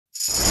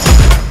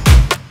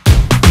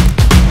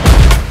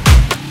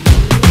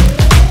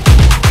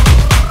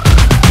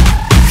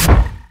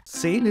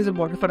sale is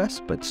important for us,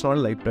 but it's not a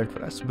lifeblood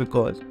for us,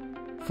 because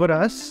for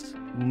us,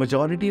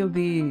 majority of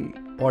the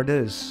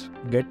orders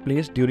get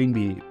placed during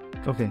BAU.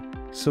 Okay.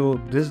 So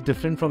this is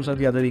different from some of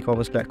the other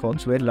e-commerce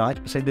platforms where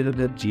large percentage of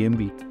the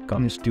GMV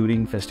comes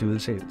during festival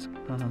sales.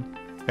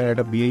 And at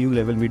a BAU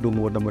level, we do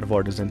more number of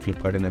orders than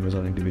Flipkart and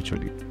Amazon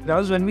individually. That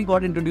was when we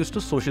got introduced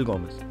to social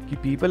commerce.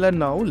 People are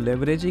now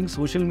leveraging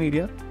social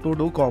media to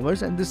do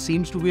commerce, and this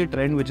seems to be a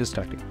trend which is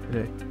starting.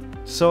 Right.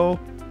 So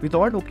we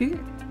thought, okay,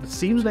 it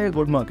seems like a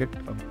good market,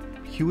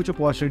 a huge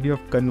opportunity of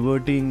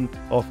converting,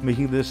 of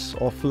making this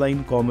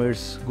offline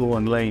commerce go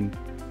online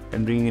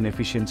and bringing in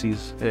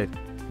efficiencies. Right.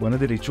 One of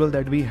the rituals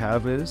that we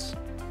have is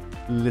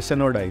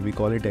listen or die. We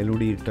call it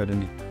LOD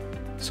internally.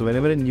 So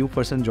whenever a new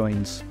person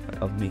joins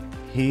me,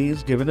 he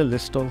is given a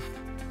list of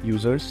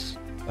users,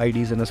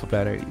 IDs and a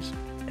supplier IDs.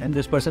 And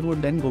this person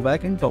would then go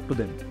back and talk to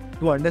them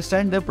to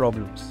understand their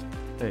problems,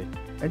 right,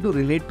 and to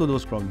relate to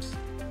those problems.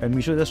 And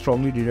Meesho is a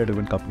strongly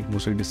data-driven company.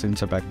 Most of the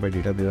decisions are backed by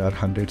data. There are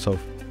hundreds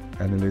of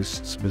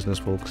analysts, business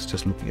folks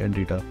just looking at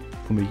data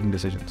for making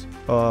decisions.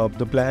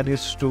 The plan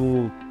is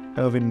to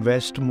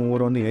invest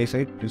more on the AI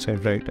side. You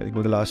said right. I think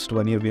over the last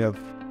 1 year, we have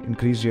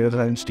increased data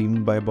science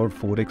team by about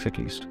 4x at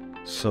least.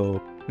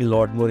 So a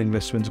lot more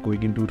investments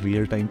going into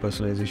real-time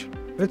personalization.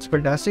 It's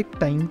fantastic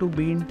time to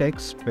be in tech,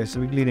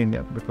 specifically in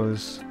India,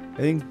 because I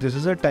think this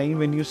is a time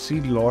when you see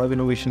a lot of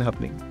innovation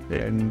happening,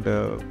 and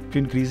you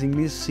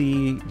increasingly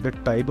see the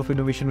type of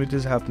innovation which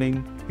is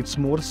happening. It's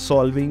more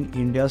solving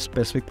India's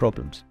specific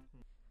problems.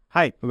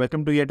 Hi,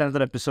 welcome to yet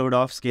another episode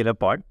of SCALER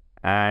Pod.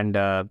 And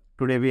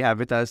today we have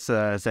with us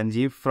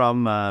Sanjeev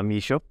from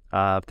Meesho.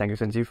 Thank you,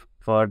 Sanjeev,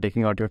 for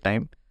taking out your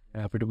time.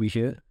 Happy to be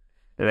here.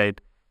 Right.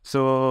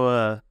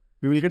 So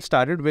we will get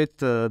started with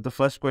the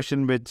first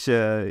question, which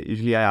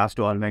usually I ask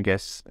to all my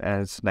guests,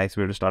 and it's a nice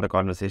way to start a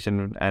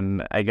conversation.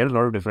 And I get a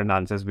lot of different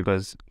answers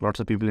because lots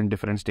of people in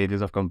different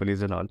stages of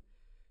companies and all.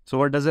 So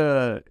what does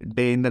a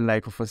day in the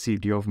life of a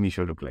CTO of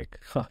Meesho look like?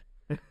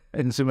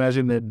 And so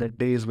imagine that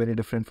day is very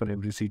different for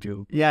every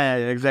CTO. Yeah,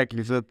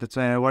 exactly. So that's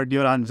what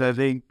your answer, I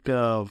think.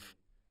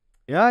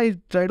 I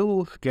try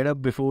to get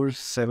up before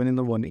 7 in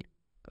the morning.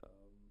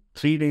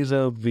 3 days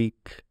a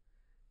week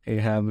I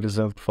have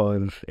reserved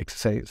for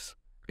exercise.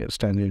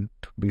 Standard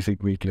basic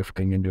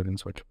weightlifting,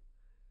 endurance, whatever.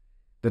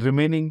 The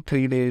remaining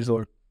 3 days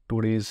or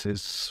 2 days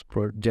is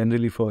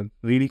generally for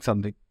reading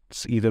something.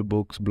 It's either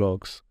books,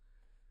 blogs.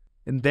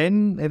 And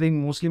then I think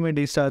mostly my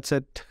day starts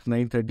at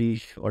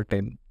 9:30 or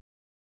 10.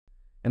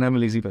 And I'm a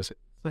lazy person.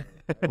 I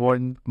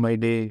want my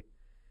day.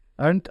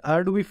 And I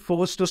have to be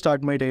forced to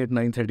start my day at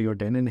 9:30 or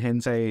 10. And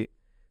hence I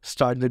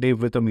start the day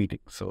with a meeting.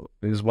 So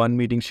there's one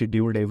meeting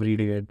scheduled every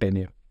day at 10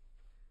 a.m.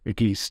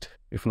 At least,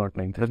 if not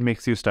 9. That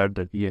makes you start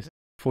that, yes.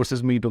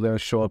 Forces me to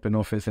show up in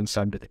office and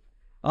start the day.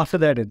 After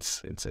that,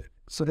 it's it.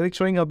 So I think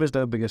showing up is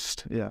the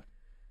biggest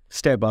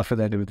step. After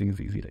that, everything is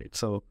easy, right?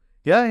 So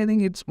I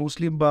think it's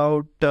mostly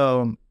about,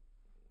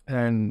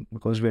 and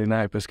because we're in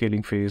a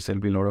hyperscaling phase, there'll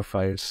be a lot of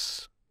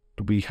fires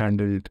to be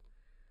handled.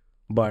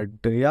 But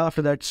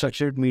after that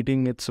structured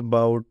meeting, it's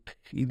about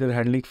either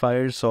handling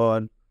fires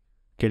or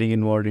getting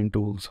involved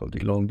into some of the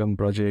long-term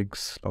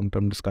projects,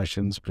 long-term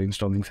discussions,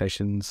 brainstorming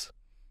sessions.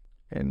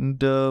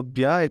 And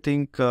I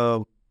think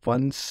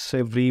once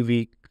every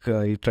week,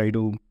 I try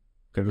to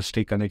kind of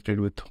stay connected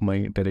with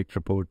my direct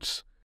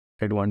reports,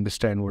 try to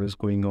understand what is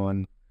going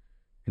on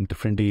in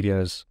different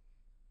areas.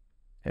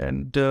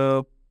 And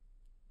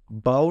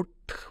about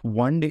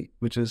one day,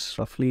 which is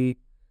roughly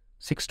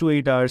 6 to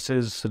 8 hours,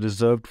 is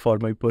reserved for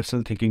my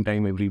personal thinking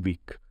time every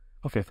week.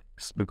 Okay.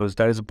 Because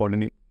that is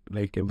important.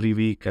 Like every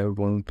week, I would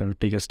want to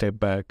take a step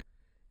back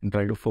and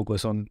try to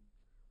focus on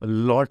a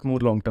lot more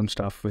long-term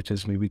stuff, which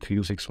is maybe 3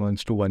 to 6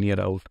 months to 1 year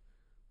out.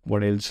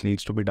 What else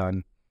needs to be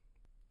done?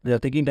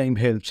 Taking time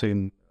helps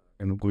in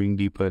going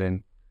deeper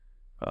and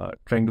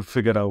trying to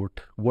figure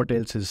out what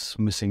else is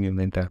missing in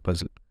the entire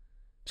puzzle.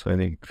 So I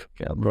think,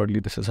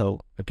 broadly, this is how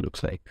it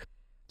looks like.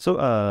 So,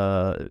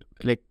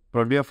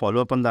 probably a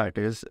follow-up on that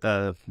is,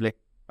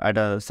 at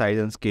a size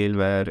and scale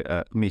where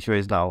Meesho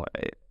is now,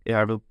 you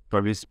have to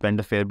probably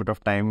spend a fair bit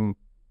of time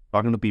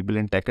talking to people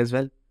in tech as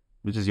well,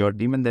 which is your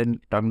team, and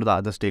then talking to the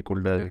other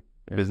stakeholder,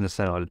 business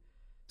and all.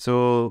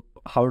 So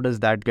how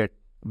does that get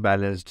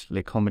balanced?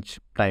 Like how much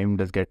time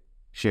does get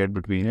shared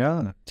between?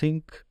 I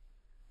think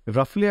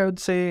roughly I would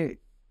say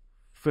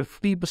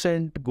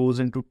 50% goes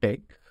into tech,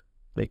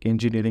 like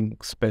engineering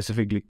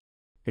specifically.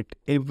 At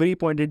every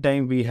point in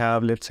time, we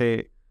have, let's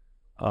say,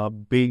 a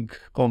big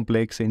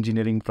complex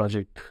engineering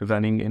project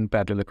running in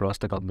parallel across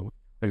the company.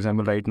 For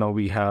example, right now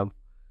we have,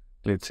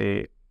 let's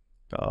say,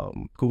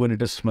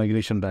 Kubernetes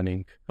migration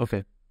running.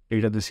 Okay.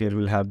 Later this year,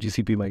 we'll have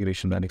GCP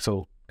migration running.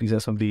 So these are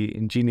some of the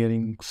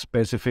engineering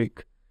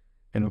specific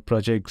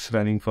projects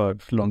running for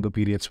longer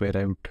periods where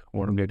I would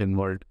want to get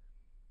involved.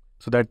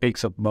 So that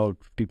takes up about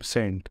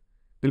 50%.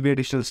 There'll be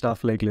additional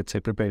stuff like, let's say,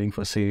 preparing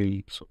for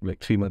sale. So like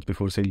 3 months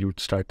before sale, you would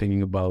start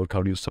thinking about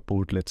how do you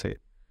support, let's say,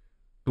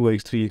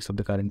 2x, 3x of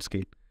the current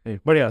scale. Yeah.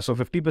 But so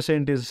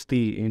 50% is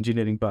the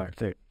engineering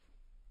part. Right?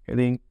 I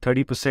think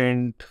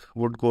 30%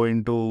 would go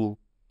into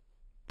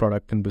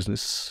product and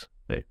business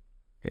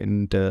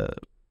and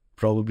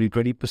probably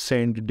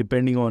 20%,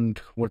 depending on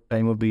what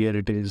time of the year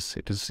it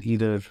is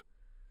either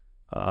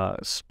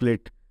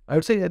split. I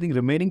would say, I think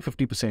remaining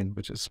 50%,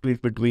 which is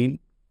split between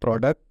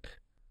product,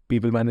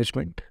 people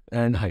management,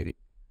 and hiring.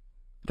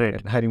 Right.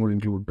 And hiring would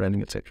include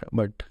branding, etc.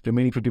 But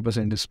remaining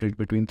 50% is split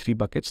between 3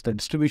 buckets. The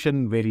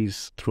distribution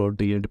varies throughout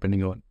the year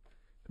depending on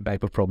the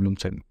type of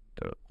problems and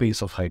the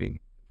pace of hiring.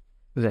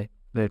 Right.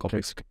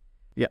 Complexity.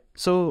 Yeah.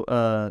 So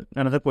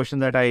another question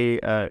that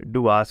I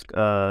do ask,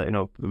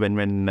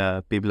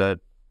 when people are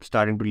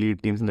starting to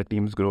lead teams and the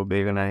teams grow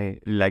big, and I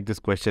like this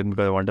question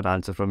because I want an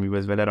answer from you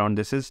as well around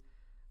this, is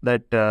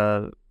that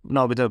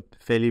now with a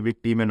fairly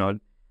big team and all,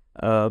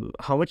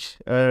 how much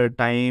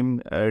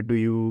time do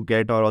you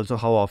get, or also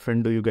how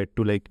often do you get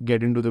to like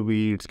get into the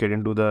weeds, get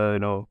into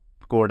the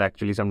code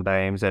actually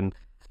sometimes, and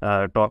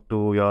talk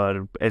to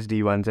your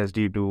SD1s,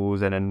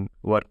 SD2s, and then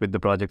work with the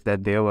projects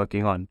that they're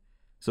working on?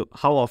 So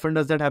how often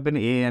does that happen?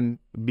 A, and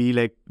B,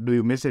 like, do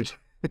you miss it?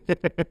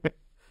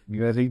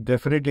 Yeah, I think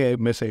definitely I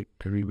miss it.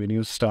 When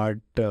you start,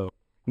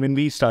 when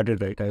we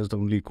started, right, I was the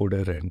only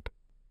coder, and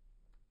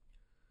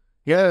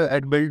yeah,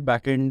 I'd built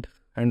backend,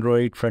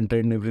 Android, front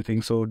end,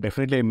 everything. So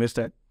definitely I miss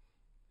that.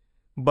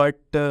 But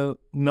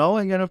now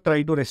I kind of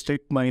try to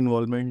restrict my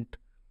involvement.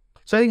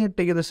 So I think I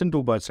take this in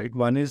 2 parts, right?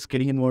 One is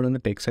getting involved on the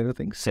tech side of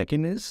things.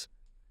 Second is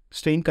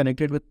staying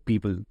connected with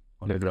people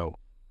on the ground.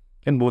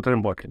 And both are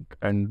important,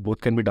 and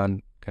both can be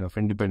done kind of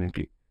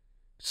independently.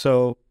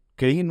 So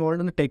getting involved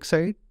on the tech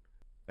side,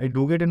 I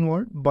do get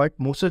involved, but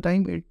most of the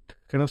time it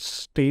kind of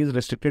stays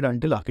restricted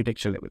until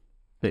architecture level,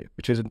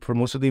 which is for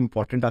most of the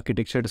important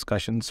architecture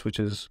discussions, which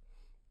is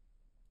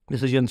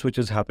decisions which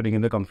is happening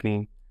in the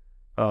company.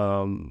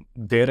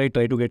 There I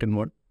try to get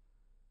involved,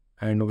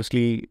 and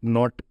obviously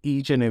not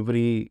each and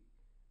every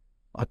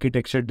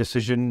architecture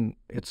decision,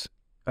 it's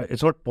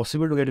not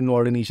possible to get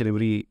involved in each and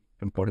every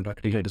important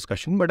architecture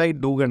discussion, but I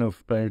do kind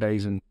of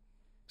prioritize and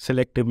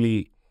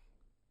selectively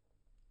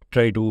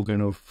try to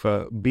kind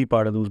of be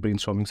part of those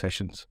brainstorming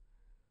sessions.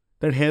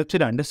 That helps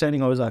in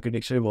understanding how is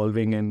architecture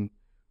evolving and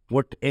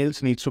what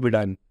else needs to be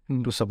done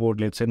to support,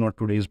 let's say, not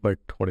today's, but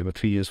whatever,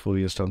 3 years, 4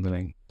 years down the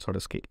line sort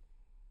of scale.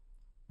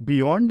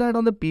 Beyond that,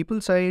 on the people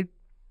side,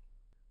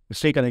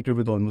 stay connected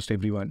with almost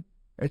everyone.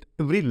 At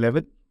every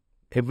level,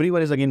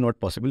 everyone is again not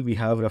possible. We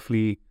have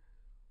roughly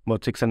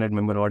about 600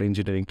 member odd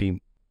engineering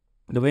team.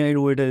 The way I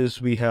do it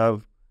is we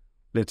have,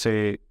 let's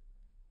say,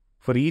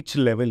 for each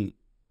level,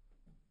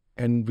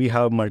 and we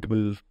have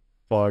multiple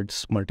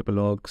pods, multiple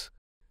orgs,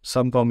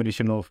 some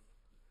combination of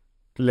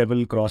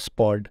level cross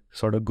pod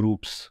sort of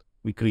groups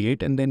we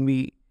create, and then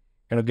we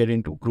kind of get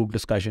into group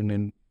discussion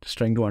and just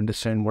trying to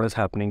understand what is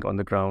happening on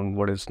the ground,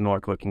 what is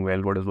not working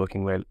well, what is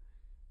working well,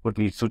 what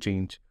needs to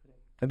change.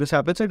 And this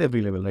happens at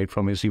every level, right?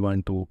 From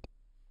SC1 to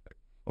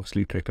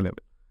obviously director level.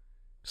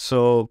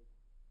 So,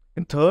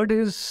 and third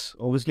is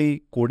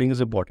obviously coding is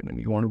important and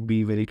you want to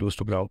be very close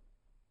to ground.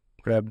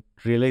 But I've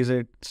realized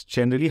it's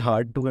generally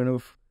hard to kind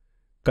of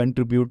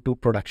contribute to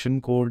production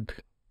code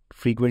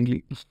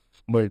frequently,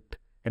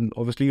 and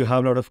obviously you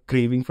have a lot of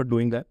craving for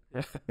doing that.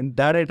 And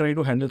that I try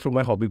to handle through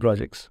my hobby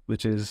projects,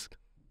 which is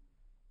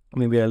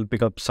maybe I'll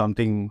pick up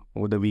something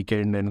over the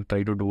weekend and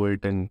try to do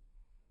it, and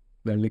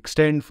they'll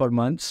extend for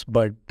months,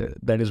 but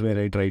that is where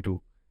I try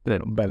to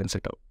balance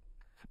it out.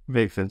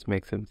 Makes sense.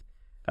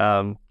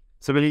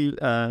 So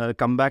we'll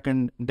come back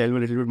and delve a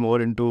little bit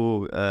more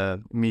into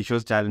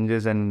Meesho's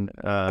challenges and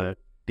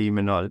team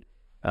and all.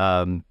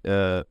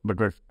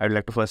 But I'd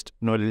like to first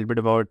know a little bit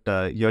about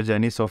your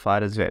journey so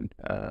far as well.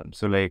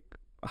 So like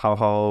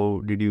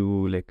how did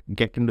you like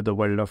get into the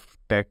world of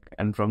tech,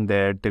 and from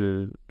there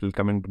till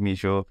coming to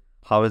Meesho,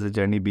 how has the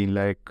journey been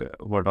like?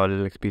 What all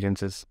your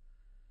experiences?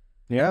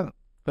 Yeah,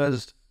 I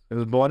was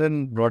born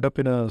and brought up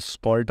in a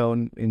small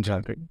town in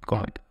Jharkhand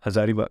called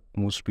Hazaribagh.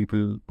 Most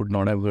people would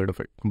not have heard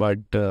of it, but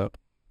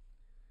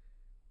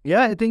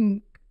yeah, I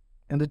think,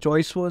 and the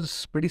choice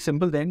was pretty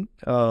simple then.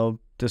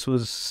 This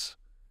was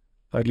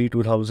early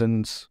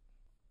 2000s,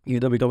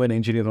 either become an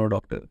engineer or a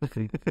doctor.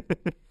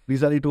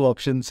 These are the 2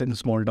 options in a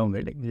small town,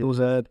 right? Those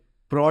are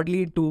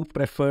broadly 2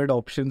 preferred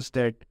options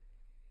that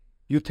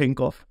you think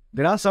of.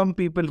 There are some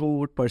people who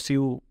would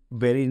pursue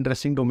very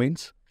interesting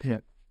domains,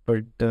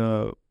 but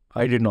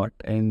I did not.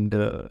 And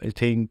I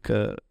think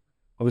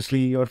obviously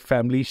your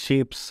family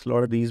shapes a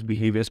lot of these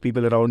behaviors.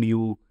 People around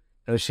you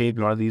shape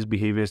a lot of these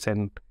behaviors.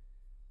 And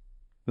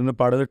in the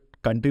part of the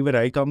country where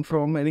I come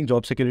from, I think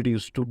job security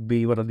used to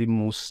be one of the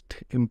most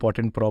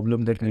important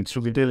problem that needs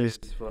to be. Still is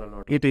for a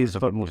lot. It is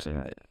for most.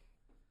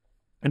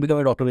 And become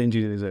a doctor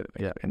engineer is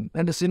and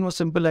the sin was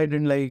simple. I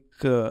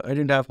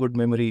didn't have good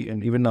memory,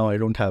 and even now I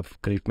don't have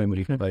great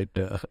memory. But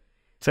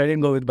so I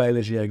didn't go with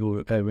biology. I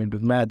went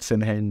with maths,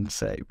 and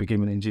hence I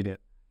became an engineer.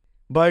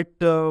 But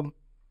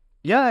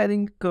yeah, I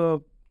think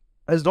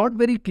it's not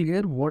very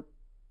clear what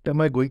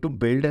am I going to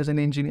build as an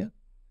engineer.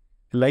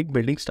 I like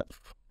building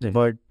stuff,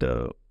 but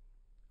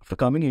after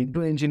coming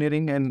into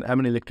engineering, and I'm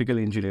an electrical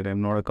engineer,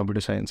 I'm not a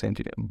computer science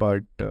engineer,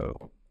 but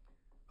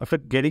after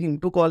getting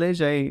into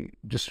college, I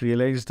just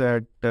realized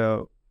that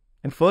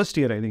And first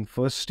year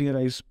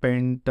I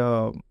spent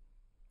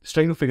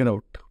trying to figure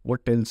out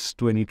what else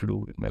do I need to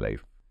do in my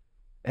life.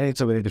 And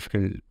it's a very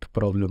difficult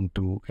problem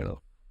to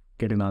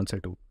get an answer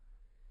to.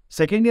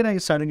 Second year, I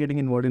started getting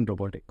involved in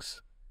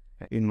robotics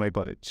in my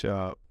college.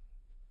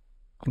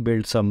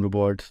 Built some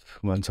robots,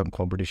 won some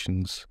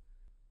competitions.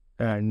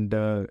 And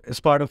as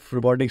part of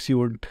robotics, you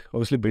would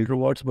obviously build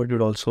robots, but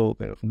you'd also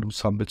do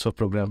some bits of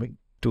programming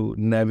to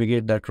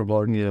navigate that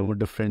robot with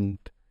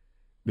different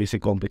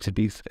basic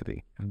complexities. I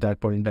think at that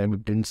point in time,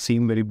 it didn't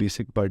seem very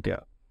basic, but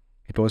yeah,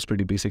 it was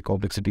pretty basic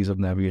complexities of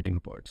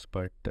navigating robots.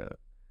 But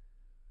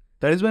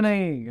that is when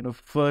I,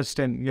 first,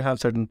 and you have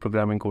certain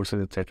programming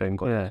courses, etc. in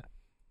college. Yeah.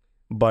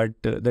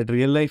 But that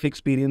real life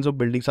experience of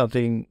building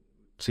something,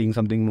 seeing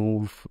something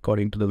move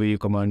according to the way you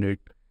command it,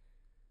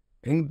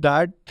 I think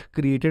that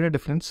created a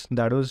difference.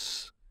 That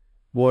was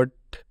what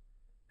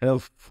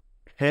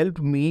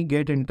helped me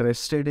get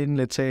interested in,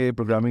 let's say,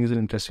 programming is an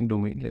interesting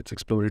domain. Let's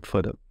explore it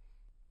further.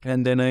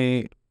 And then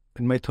in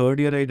my third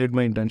year, I did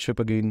my internship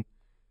again.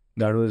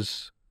 That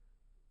was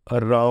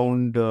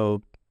around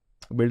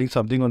building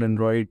something on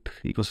Android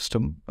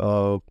ecosystem.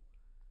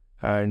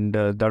 And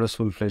that was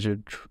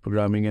full-fledged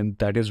programming. And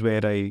that is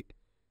where I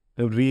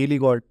really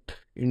got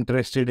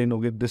interested in,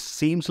 okay, this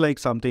seems like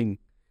something.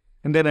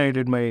 And then I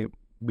did my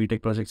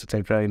BTech projects,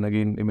 etc. in,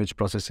 again, image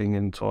processing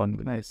and so on.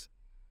 Nice.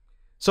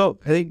 So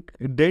I think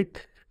it did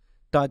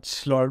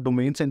touch a lot of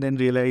domains, and then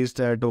realized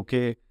that,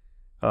 okay,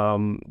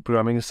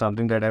 programming is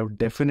something that I would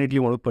definitely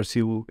want to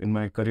pursue in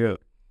my career.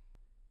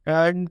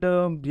 And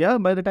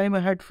by the time I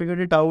had figured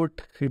it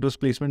out, it was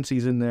placement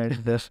season,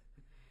 and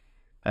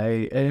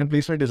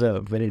placement is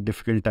a very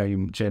difficult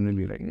time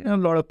generally. Like, a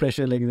lot of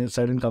pressure, like there's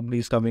certain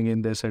companies coming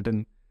in, there's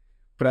certain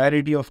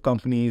priority of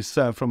companies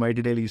from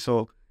IT Delhi.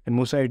 So, and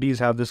most ITs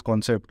have this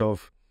concept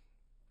of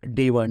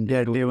day one.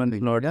 Yeah, day one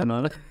is not.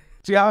 Yeah.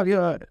 So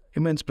yeah,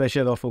 immense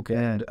pressure of,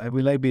 okay,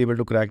 will I be able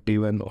to crack day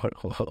one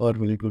or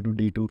will it go to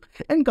day two?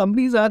 And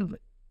companies are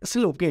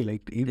still okay.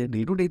 Like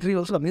day two, day three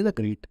also companies are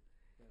great.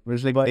 But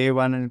it's like day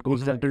one and it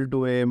goes until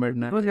 2 a.m. at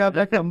night. Because you have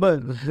that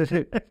number.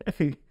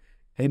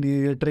 And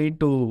you're trained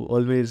to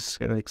always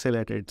excel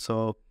at it.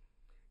 So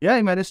yeah,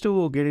 I managed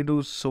to get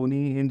into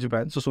Sony in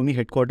Japan. So Sony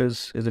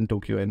headquarters is in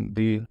Tokyo, and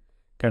they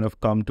kind of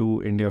come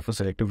to India for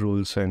selective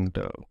roles, and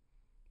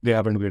they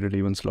happen to get a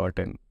day one slot,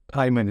 and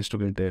I managed to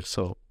get there.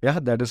 So yeah,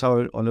 that is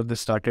how all of this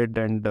started.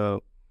 And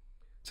so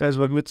I was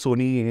working with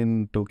Sony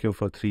in Tokyo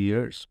for 3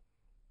 years.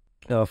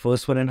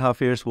 First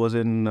 1.5 years was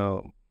in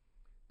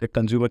the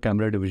consumer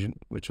camera division,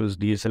 which was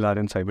DSLR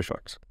and cyber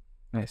shots.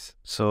 Nice.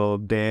 So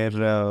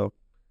there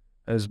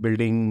is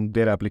building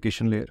their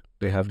application layer.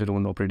 They have their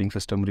own operating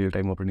system,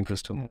 real-time operating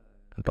system,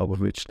 on top of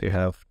which they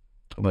have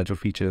a bunch of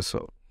features.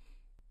 So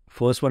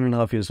first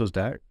 1.5 years was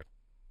that.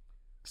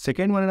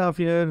 Second 1.5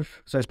 year,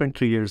 so I spent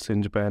 3 years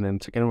in Japan,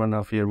 and second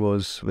 1.5 year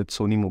was with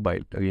Sony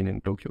Mobile, again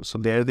in Tokyo. So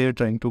there they're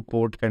trying to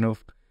port so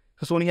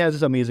Sony has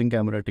this amazing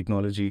camera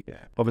technology.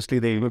 Yeah. Obviously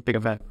they will pick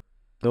up that.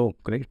 Oh,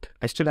 great.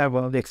 I still have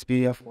one of the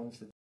Xperia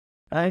phones.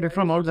 And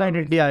from outside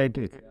India,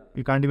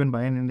 you can't even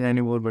buy in India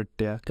anymore, but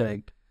yeah.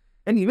 Correct.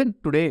 And even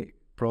today,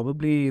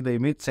 probably the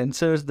image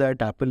sensors that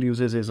Apple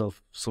uses is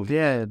of Sony.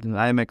 Yeah,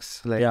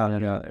 IMX.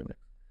 Yeah.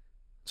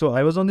 So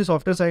I was on the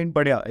software side,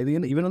 but yeah,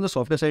 even on the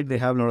software side, they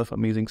have a lot of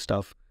amazing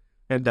stuff.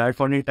 At that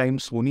point in time,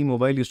 Sony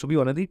Mobile used to be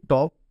one of the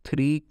top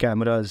 3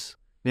 cameras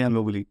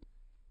globally.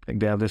 Like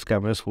they have this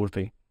cameras 4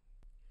 thing.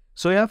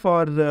 So yeah,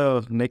 for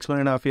the next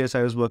 1.5 years,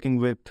 I was working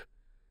with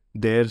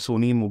their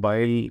Sony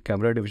Mobile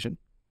camera division,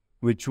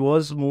 which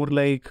was more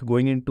like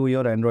going into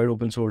your Android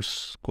open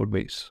source code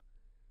base.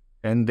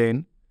 And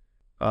then,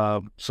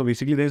 so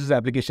basically there's this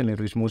application layer,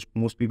 which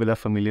most people are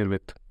familiar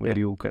with, where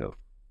you kind of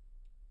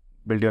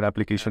build your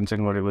applications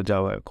in whatever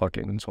Java,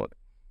 Kotlin, and so on.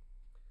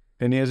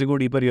 Then as you go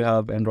deeper, you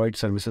have Android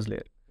services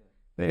layer.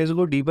 Then as you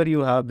go deeper,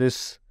 you have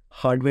this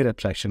hardware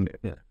abstraction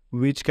layer,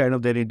 which kind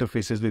of then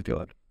interfaces with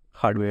your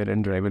hardware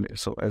and driver layer.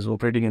 So I was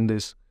operating in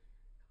this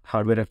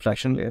hardware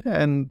abstraction layer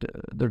and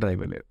the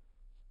driver layer.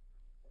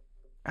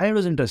 And it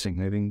was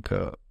interesting. I think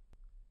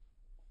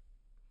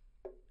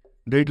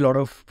did a lot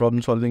of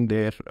problem solving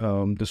there.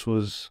 This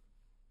was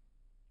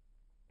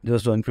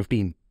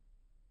 2015.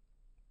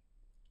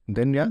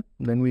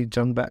 Then we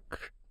jumped back,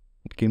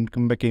 came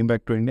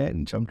back to India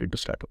and jumped into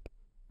startup.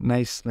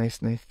 Nice.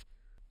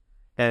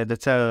 Yeah,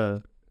 that's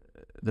a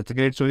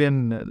great story,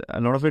 and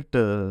a lot of it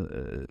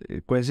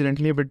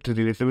coincidentally a bit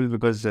relatable,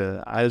 because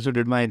I also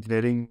did my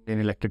engineering in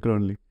electrical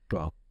only.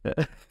 Wow.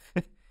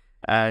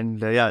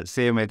 And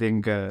same. I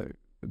think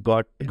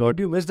got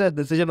you missed that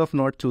decision of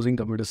not choosing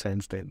computer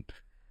science then?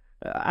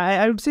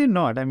 I would say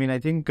not. I mean, I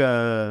think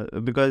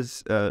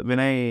because when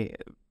I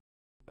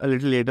a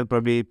little later,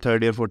 probably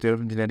 3rd year, 4th year of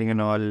engineering and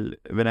all,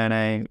 when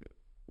I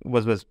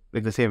was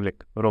like the same,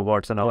 like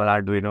robots and all,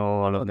 Arduino,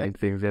 all of these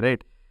things,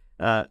 right?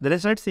 Then I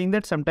started seeing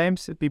that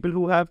sometimes people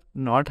who have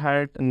not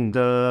had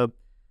the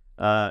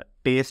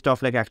taste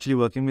of like actually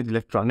working with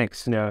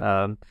electronics,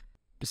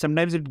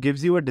 sometimes it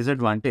gives you a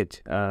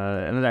disadvantage.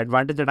 And the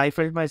advantage that I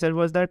felt myself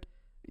was that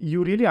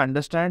you really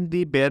understand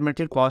the bare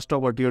metal cost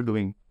of what you're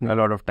doing a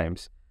lot of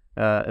times.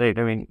 Right.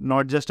 I mean,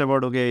 not just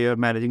about, okay, you're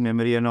managing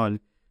memory and all.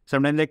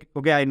 Sometimes like,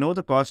 okay, I know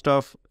the cost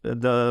of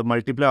the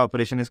multiply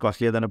operation is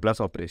costlier than a plus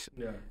operation.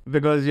 Yeah.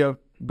 Because you've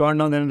gone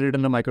down and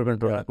written a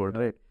microcontroller code,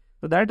 right?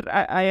 So that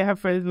I have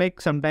felt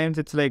like sometimes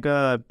it's like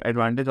a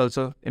advantage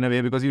also in a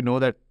way, because you know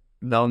that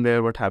down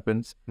there what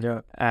happens.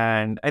 Yeah.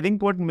 And I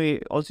think what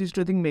also used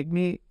to make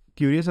me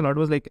curious a lot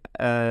was like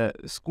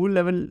school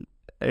level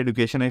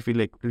education. I feel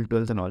like till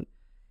 12th and all,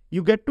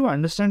 you get to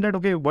understand that,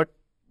 okay, what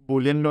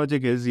Boolean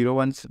logic is, 0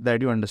 1s,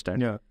 that you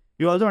understand. Yeah.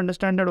 You also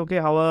understand that, okay,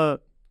 how a,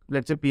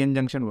 let's say, PN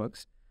junction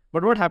works.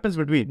 But what happens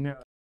between? Yeah.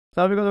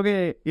 So because,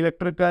 okay,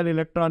 electrical,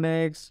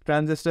 electronics,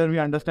 transistor, we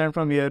understand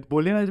from here.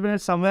 Boolean algebra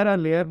is somewhere a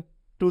layer,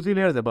 2-3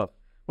 layers above.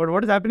 But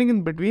what is happening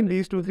in between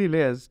these 2-3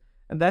 layers?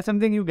 And that's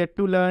something you get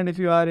to learn if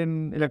you are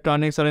in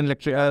electronics or in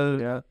electrical.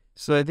 Yeah.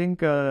 So I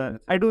think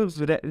I do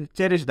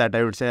cherish that,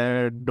 I would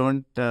say.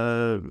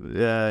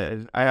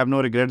 I have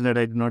no regrets that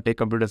I did not take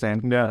computer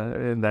science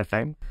in that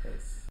time.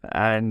 Yes.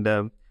 And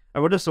about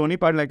the Sony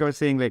part, like I was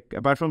saying, like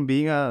apart from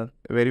being a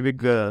very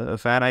big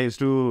fan, I used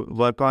to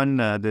work on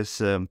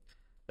this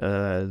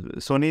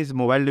Sony's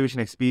mobile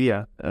division,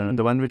 Xperia,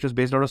 the one which was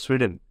based out of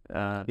Sweden,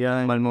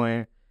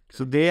 Malmö.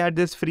 So they had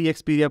this free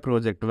Xperia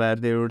project where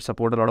they would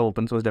support a lot of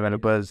open source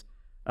developers.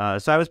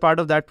 So I was part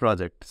of that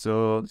project.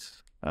 So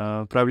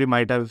probably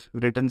might have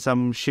written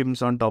some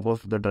shims on top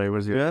of the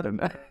drivers here.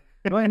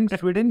 No, in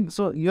Sweden,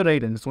 so you're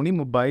right. And Sony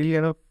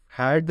Mobile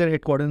had their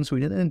headquarters in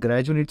Sweden, and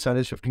gradually it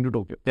started shifting to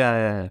Tokyo.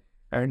 Yeah.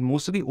 And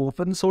most of the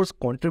open source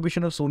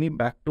contribution of Sony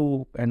back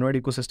to Android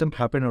ecosystem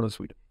happened out of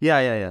Sweden.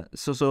 Yeah.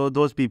 So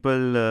those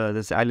people,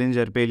 this Alan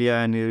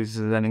Jarpelia, and he's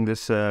running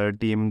this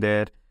team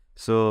there.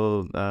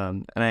 So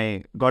and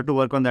I got to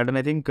work on that, and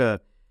I think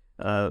that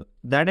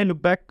I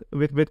look back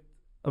with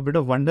a bit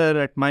of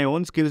wonder at my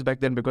own skills back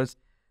then, because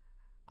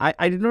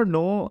I did not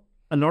know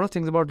a lot of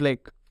things about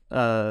like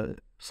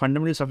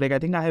fundamental stuff. Like I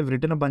think I have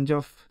written a bunch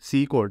of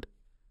C code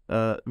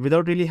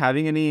without really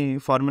having any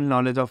formal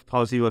knowledge of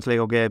how C works. Like,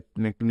 okay,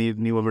 I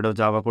knew a bit of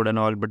Java code and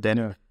all, but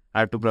then I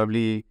have to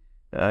probably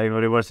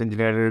reverse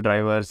engineer a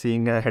driver,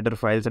 seeing header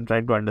files and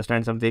trying to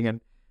understand something, and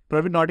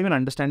probably not even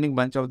understanding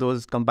bunch of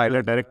those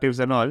compiler directives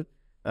and all.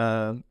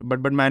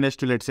 But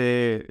managed to, let's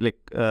say, like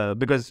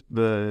because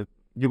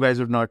you guys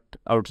would not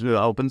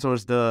open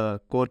source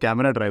the core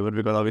camera driver,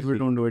 because obviously We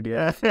don't do it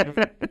yet.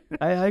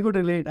 I could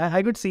relate.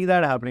 I could see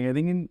that happening. I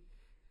think in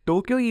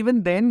Tokyo,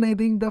 even then, I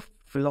think the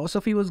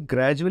philosophy was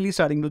gradually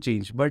starting to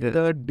change. But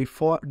the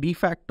de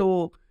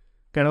facto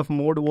kind of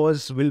mode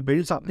was, we'll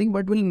build something,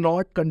 but will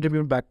not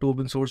contribute back to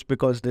open source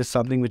because there's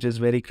something which is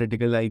very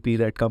critical IP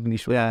that companies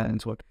should have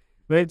and so on.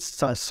 Where it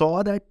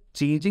saw that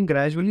changing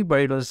gradually, but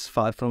it was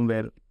far from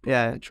where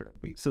it should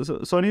be. So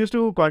Sony used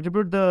to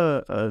contribute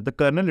the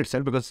kernel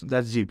itself, because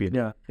that's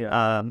GPL.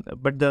 Yeah.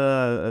 But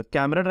the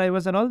camera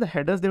drivers and all the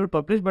headers they would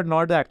publish, but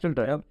not the actual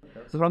driver.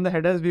 So from the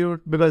headers,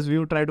 because we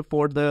would try to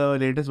port the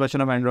latest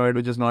version of Android,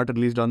 which is not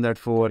released on that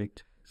phone.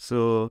 Right.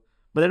 So,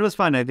 but that was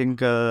fun. I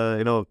think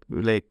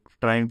like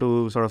trying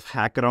to sort of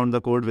hack around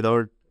the code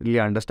without really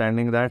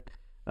understanding that.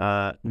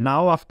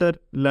 Now after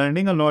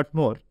learning a lot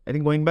more, I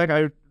think going back,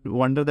 I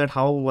wonder that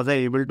how was I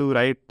able to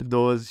write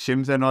those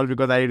shims and all,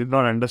 because I did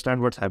not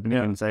understand what's happening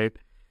inside.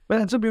 But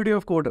that's the beauty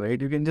of code,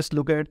 right? You can just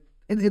look at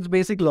it's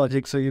basic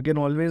logic, so you can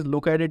always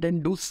look at it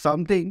and do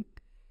something,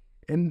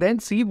 and then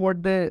see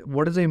what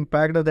is the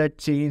impact of that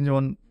change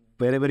on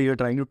wherever you're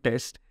trying to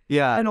test.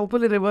 Yeah, and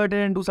hopefully revert it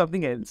and do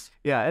something else.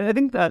 Yeah, and I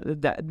think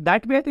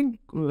that way, I think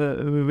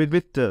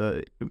with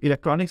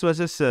electronics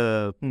versus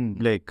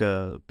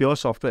pure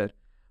software,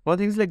 one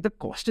thing is like the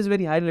cost is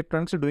very high in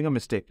electronics for doing a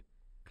mistake.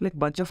 Like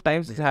bunch of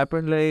times it's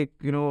happened, like,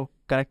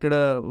 connected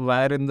a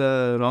wire in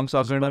the wrong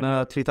socket on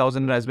a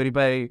 3000 Raspberry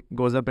Pi,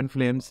 goes up in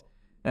flames.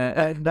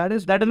 That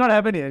does not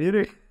happen here.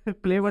 You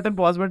play button,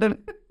 pause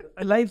button.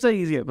 Lives are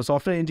easier. For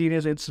software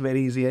engineers, it's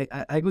very easy.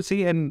 I could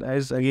see, and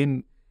as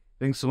again,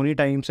 doing Sony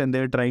times, and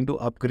they're trying to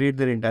upgrade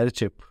their entire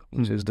chip,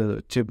 which is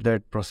the chip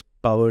that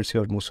powers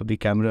most of the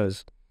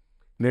cameras.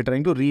 They're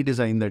trying to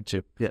redesign that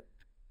chip. Yeah.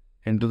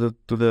 And to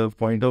the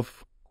point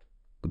of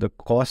the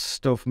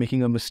cost of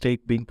making a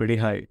mistake being pretty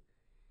high.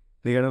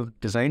 They kind of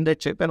designed that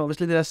chip, and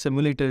obviously there are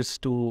simulators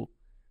to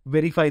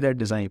verify that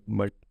design,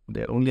 but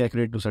they're only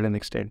accurate to a certain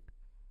extent.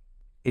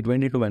 It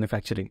went into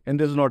manufacturing, and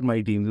this is not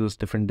my team. This was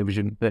different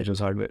division, which was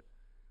hardware.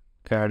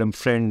 I had a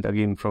friend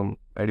again from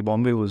IIT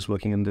Bombay who was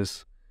working in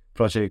this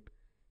project,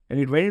 and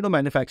it went into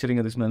manufacturing,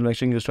 and this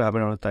manufacturing used to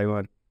happen out of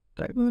Taiwan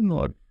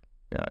or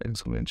in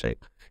somewhere in China.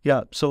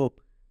 Yeah, so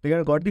they kind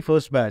of got the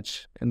first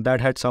batch, and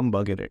that had some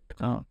bug in it.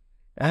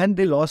 And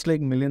they lost like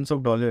millions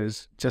of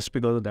dollars just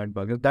because of that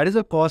bug. That is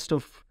a cost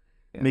of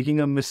making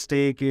a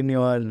mistake in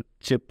your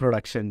chip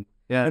production.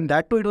 Yeah. And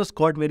that too, it was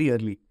caught very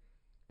early.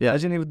 Yeah.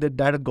 Imagine if that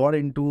had got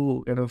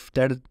into,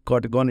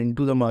 gone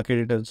into the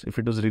market, if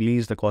it was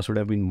released, the cost would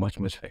have been much,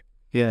 much higher.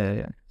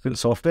 Yeah. So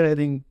software, I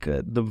think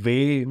the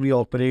way we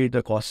operate,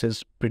 the cost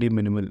is pretty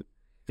minimal.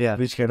 Yeah.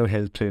 Which kind of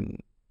helps in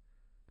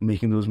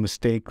making those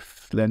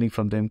mistakes, learning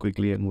from them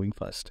quickly and moving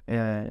fast.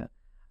 Yeah.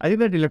 I think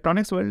that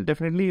electronics world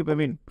definitely, I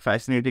mean,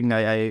 fascinating.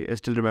 I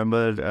still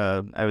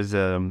remember I was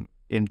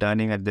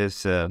interning at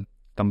this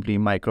company,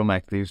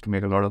 Micromax. They used to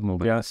make a lot of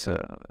mobiles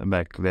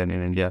back then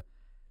in India.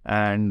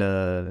 And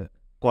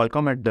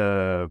Qualcomm had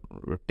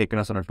taken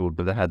us on a tour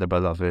to the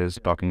Hyderabad office,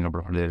 talking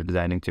about their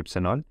designing chips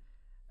and all.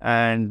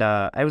 And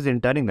I was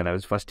interning then. I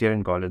was first year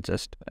in college,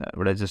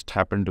 but I just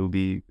happened to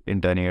be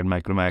interning at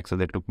Micromax, so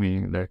they took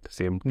me that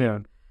same. Yeah.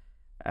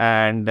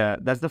 And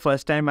that's the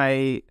first time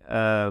I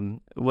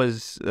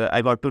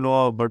got to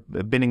know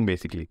about binning,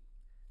 basically.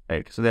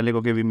 Right. So they're like,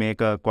 okay, we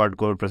make a quad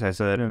core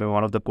processor. Yeah.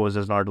 One of the cores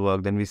does not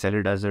work. Then we sell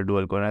it as a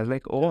dual core. And I was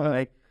like, oh,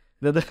 like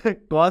the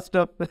cost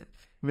of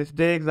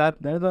mistakes are.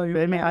 That's how you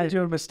manage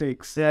your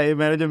mistakes. Yeah, you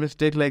manage a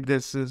mistake like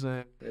this.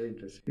 Very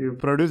interesting. You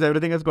produce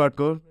everything as quad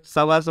core.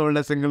 Some are sold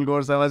as single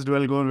core, some as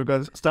dual core,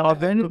 because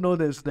Then you know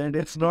this, then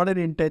it's not an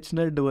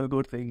intentional dual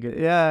core thing.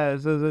 Yeah,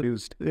 so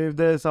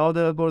if some of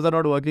the cores are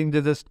not working,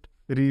 they just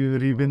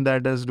rebin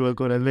that as dual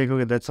core. I'm like,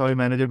 okay, that's how you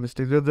manage your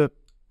mistakes. Because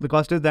the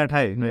cost is that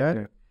high. Right?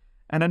 Yeah.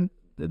 And then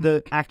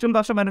the actual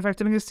cost of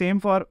manufacturing is same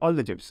for all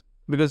the chips,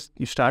 because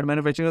you start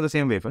manufacturing on the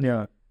same wafer.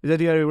 Yeah. That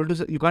you are able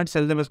to, you can't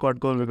sell them as quad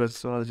core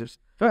because all the chips.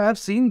 So I've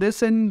seen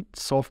this in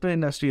software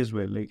industry as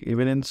well, like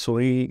even in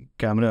Sony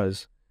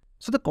cameras.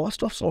 So the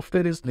cost of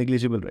software is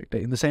negligible, right?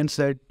 In the sense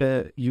that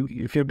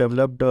if you've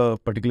developed a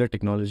particular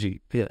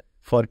technology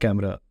for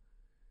camera,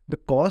 the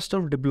cost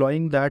of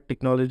deploying that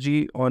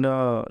technology on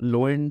a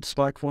low-end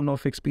smartphone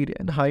of Xperia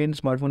and high-end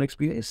smartphone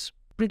Xperia is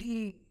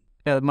pretty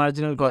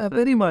marginal cost.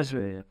 very much.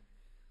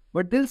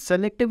 But they'll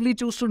selectively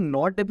choose to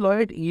not deploy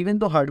it even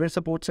though hardware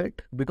supports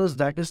it, because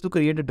that is to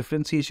create a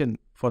differentiation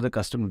for the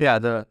customer. Yeah,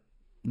 the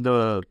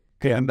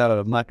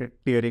market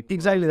theory.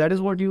 Exactly, that is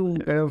what you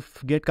kind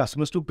of get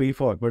customers to pay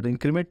for. But the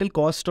incremental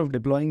cost of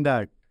deploying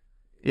that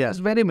is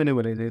very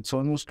minimal. It's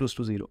almost close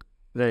to zero.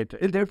 Right.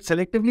 They're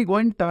selectively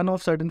going to turn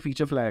off certain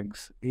feature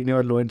flags in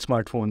your low-end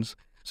smartphones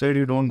so that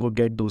you don't go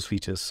get those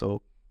features.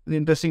 So it's an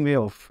interesting way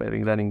of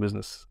running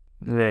business.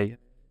 Right.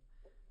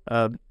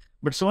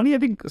 But Sony, I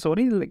think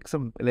Sony, like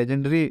some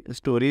legendary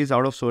stories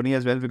out of Sony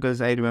as well,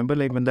 because I remember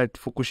like when that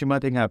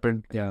Fukushima thing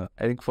happened, I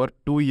think for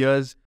 2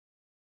 years,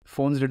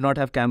 phones did not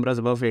have cameras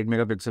above 8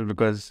 megapixel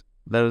because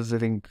that was, I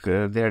think,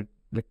 they had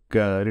like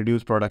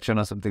reduced production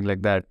or something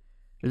like that.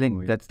 I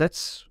think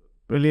that's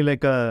really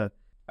like I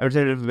would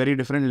say a very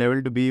different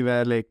level to be,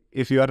 where like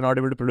if you are not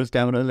able to produce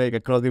cameras, like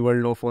across the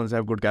world, no phones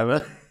have good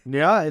cameras.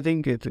 Yeah, I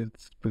think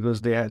it's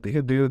because they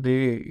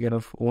kind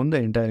of own the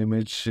entire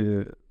image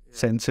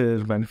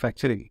sensor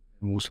manufacturing.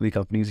 Most of the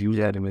companies use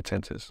their image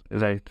sensors.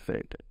 Right.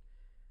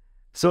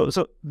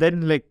 So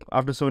then, like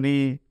after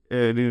Sony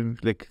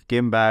like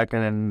came back,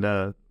 and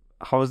then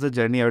how was the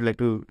journey? I would like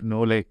to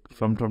know, like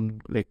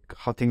from like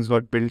how things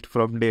got built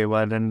from day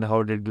one, and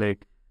how did,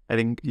 like, I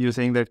think you're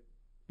saying that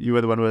you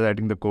were the one who was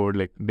writing the code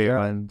like day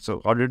one.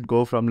 So how did it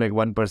go from like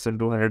one person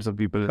to hundreds of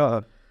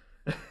people?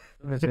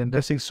 It's an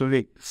interesting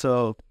story.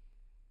 So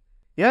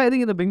I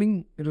think in the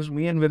beginning it was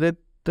me, and with it.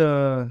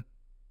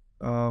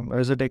 I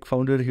was a tech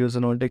founder, he was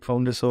a non-tech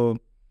founder, so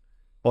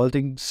all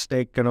things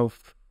tech I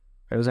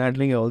was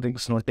handling, all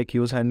things not tech he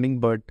was handling,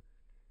 but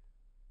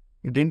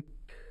it didn't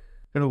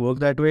kind of work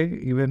that way.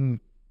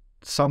 Even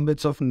some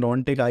bits of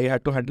non-tech I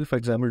had to handle, for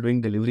example,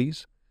 doing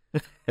deliveries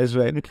as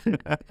well.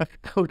 I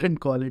wouldn't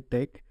call it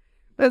tech.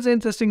 That's an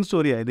interesting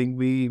story. I think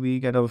we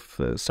kind of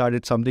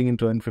started something in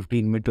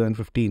 2015,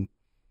 mid-2015.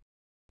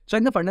 So I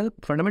think the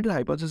fundamental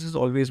hypothesis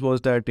always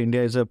was that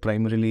India is a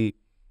primarily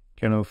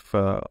kind of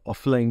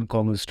offline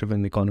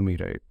commerce-driven economy,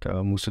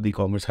 right? Most of the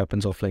e-commerce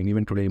happens offline.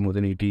 Even today, more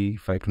than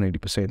 85 to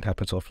 90%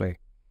 happens offline.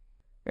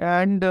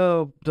 And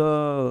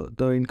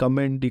the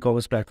incumbent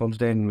e-commerce platforms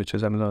then, which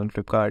is Amazon and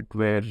Flipkart,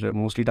 were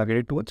mostly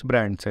targeted towards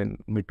brands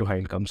and mid to high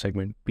income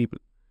segment people.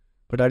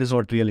 But that is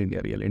not real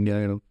India. Real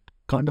India,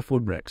 can't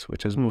afford brands,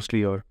 which is mostly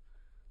your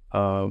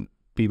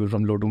people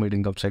from low to mid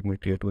income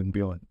segment, tier 2 and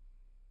beyond.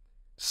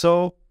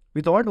 So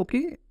we thought,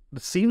 okay,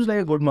 this seems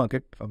like a good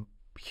market.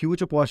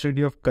 Huge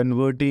opportunity of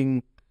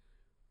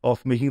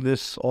making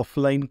this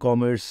offline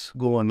commerce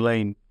go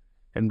online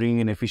and bringing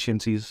in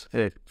efficiencies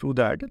through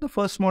that. And the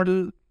first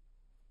model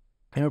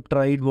I have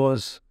tried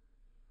was,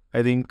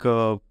 I think,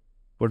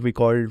 what we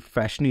called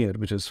Fashioneer,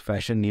 which is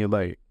fashion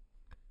nearby,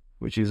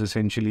 which is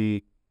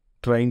essentially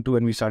trying to,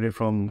 and we started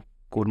from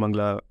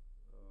Koramangala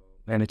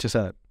and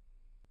HSR.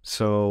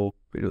 So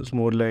it was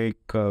more like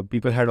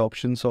people had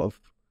options of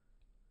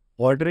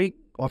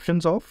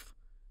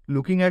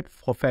looking at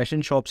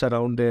fashion shops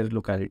around their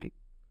locality.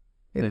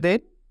 And then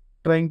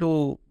trying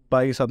to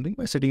buy something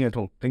by sitting at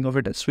home. Think of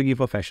it as Swiggy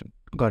for fashion.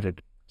 Got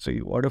it. So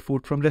you order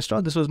food from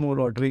restaurant. This was more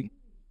ordering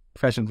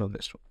fashion from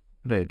restaurant.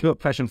 Right.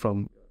 Fashion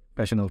from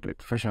fashion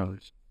outlet.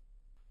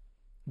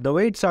 The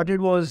way it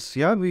started was,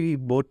 we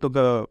both took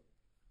a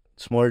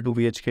small 2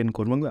 BHK in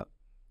Koramangala.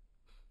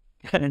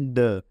 And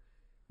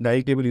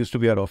dining table used to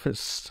be our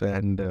office.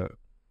 And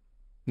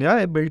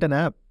I built an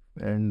app.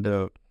 And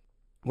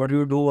what we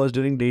would do was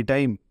during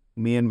daytime,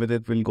 me and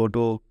Vidit will go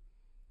to,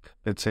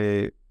 let's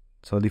say,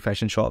 some of the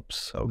fashion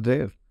shops out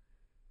there.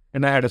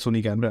 And I had a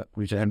Sony camera,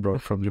 which I had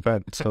brought from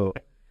Japan. So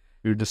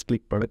You just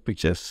click product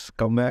pictures,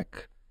 come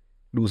back,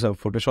 do some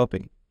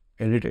photoshopping,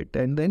 edit it,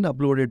 and then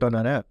upload it on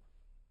our app.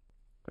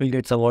 We'll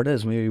get some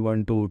orders, maybe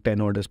 1 to 10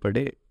 orders per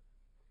day.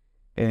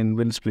 And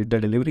we'll split the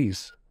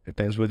deliveries. At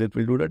times with it,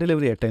 we'll do the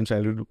delivery. At times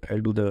I'll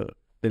do the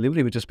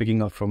delivery, which is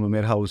picking up from a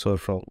warehouse or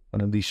from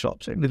one of these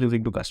shops and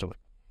delivering to customer.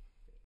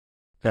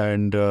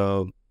 And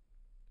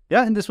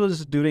and this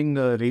was during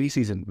the rainy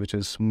season, which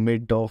is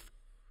mid of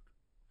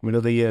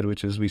the year,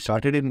 which is we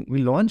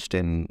launched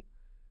in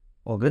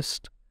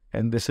August,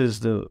 and this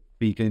is the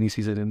peak rainy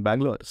season in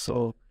Bangalore.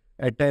 So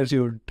at times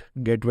you would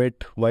get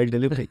wet while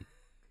delivering.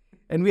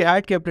 And we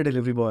had kept a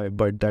delivery boy,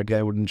 but that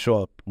guy wouldn't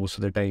show up most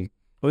of the time.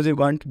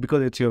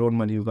 Because it's your own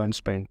money, you can't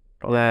spend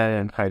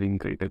and hiring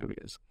great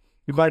deliveries.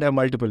 You can't have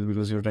multiple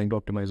because you're trying to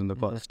optimize on the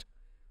cost.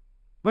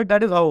 But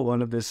that is how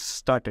all of this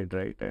started,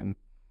 right? And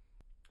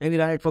we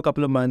ran it for a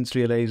couple of months,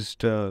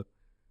 realized there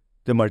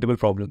are multiple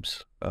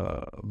problems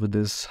with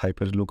this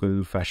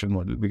hyper-local fashion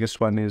model. Biggest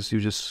one is you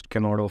just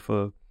cannot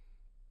offer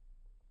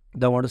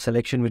the amount of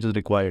selection which is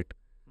required.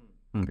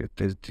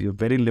 You're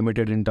very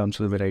limited in terms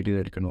of the variety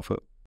that you can offer.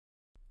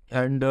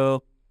 And the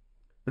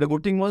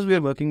good thing was we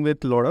are working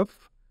with a lot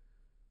of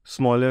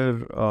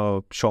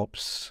smaller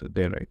shops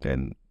there, right?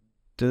 And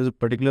there's a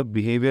particular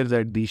behavior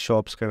that these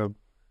shops kind of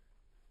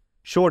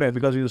showed us,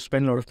 because we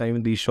spend a lot of time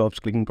in these shops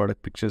clicking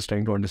product pictures,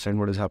 trying to understand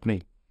what is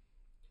happening.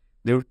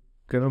 They would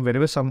kind of,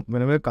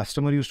 whenever a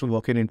customer used to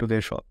walk into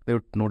their shop, they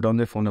would note down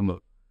their phone number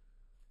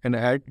and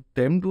add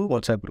them to a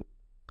WhatsApp group.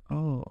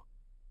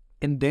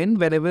 And then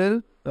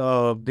whenever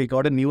they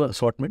got a new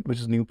assortment, which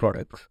is new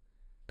products,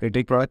 they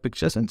take product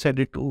pictures and send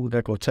it to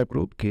that WhatsApp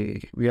group.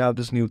 Okay, we have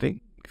this new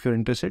thing. If you're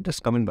interested,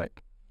 just come and buy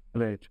it.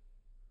 Right.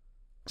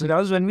 So that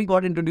was when we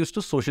got introduced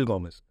to social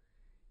commerce.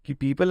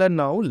 People are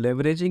now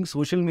leveraging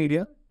social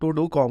media to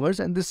do commerce,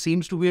 and this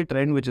seems to be a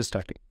trend which is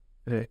starting.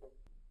 Right.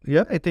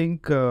 Yeah, I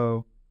think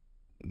we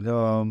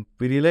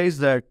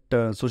realized that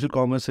social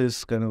commerce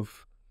is kind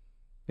of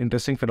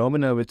interesting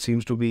phenomena which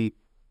seems to be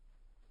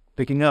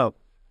picking up.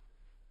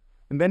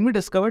 And then we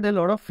discovered a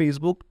lot of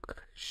Facebook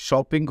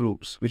shopping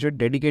groups which are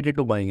dedicated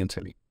to buying and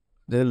selling.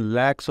 There are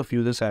lakhs of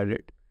users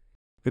added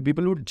with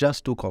people who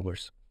just do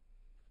commerce.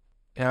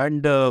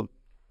 And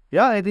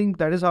I think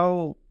that is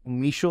how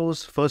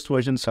Meesho's first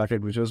version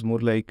started, which was more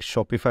like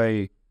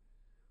Shopify,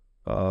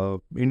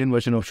 Indian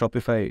version of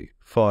Shopify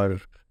for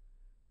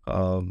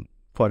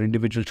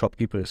individual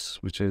shopkeepers,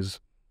 which is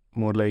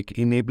more like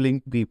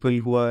enabling people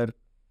who are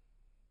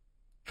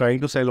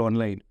trying to sell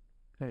online,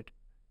 right,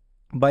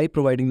 by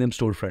providing them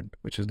storefront,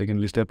 which is they can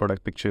list their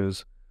product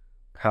pictures,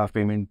 have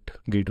payment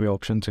gateway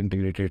options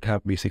integrated,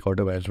 have basic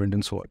order management,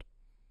 and so on.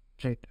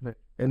 Right.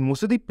 And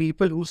most of the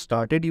people who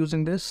started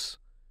using this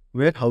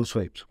were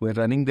housewives, who were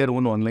running their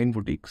own online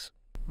boutiques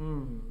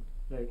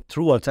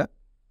through WhatsApp.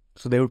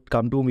 So they would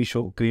come to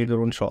Meesho, create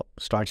their own shop,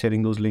 start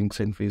sharing those links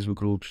in Facebook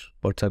groups,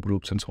 WhatsApp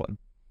groups, and so on.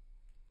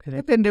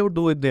 And then they would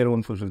do it their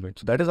own fulfillment.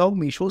 So that is how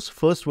Meesho's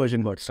first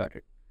version got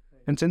started.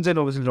 And since then,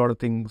 obviously, a lot of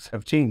things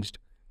have changed.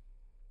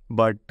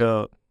 But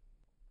until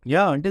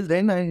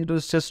then, it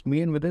was just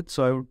me and with it.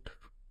 So I would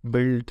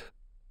build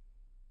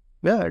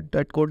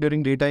that code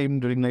during daytime,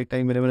 during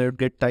nighttime, whenever I would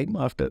get time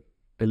after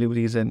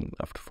deliveries and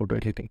after photo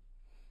editing.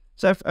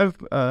 So I've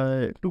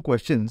two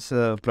questions,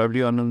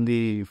 probably on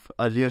the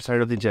earlier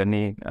side of the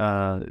journey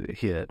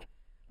here.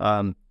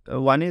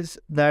 One is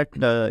that,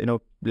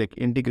 like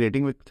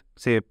integrating with,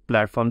 say,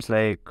 platforms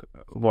like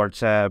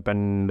WhatsApp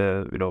and,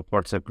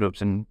 WhatsApp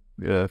groups and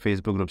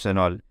Facebook groups and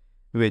all,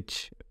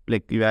 which,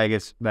 like, I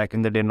guess back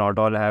in the day, not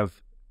all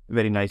have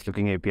very nice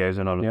looking APIs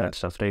and all of that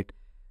stuff, right?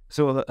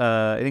 So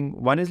I think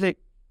one is like,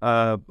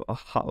 what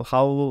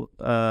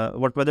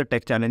were the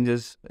tech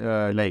challenges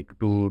like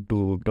to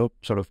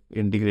sort of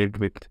integrate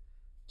with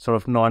sort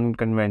of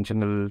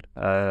non-conventional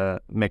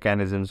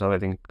mechanisms of, I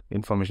think,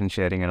 information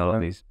sharing and all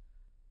of these?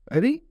 I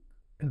think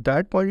at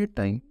that point in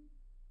time,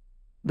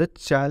 the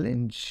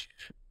challenge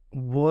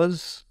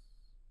was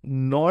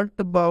not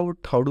about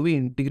how do we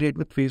integrate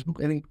with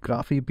Facebook. I think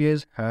Graph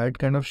APIs had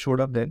kind of showed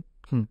up then.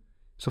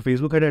 So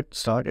Facebook had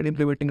started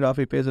implementing Graph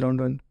APIs around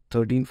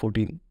 2013,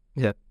 14.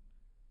 Yeah.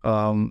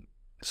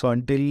 So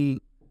in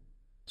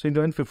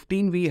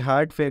 2015, we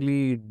had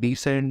fairly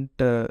decent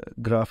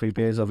Graph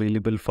APIs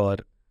available for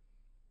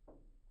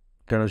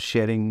kind of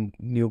sharing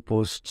new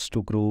posts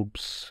to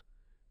groups,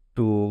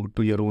 to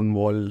your own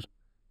wall,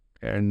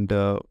 and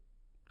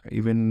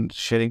even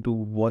sharing to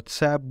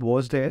WhatsApp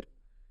was there.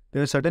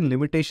 There are certain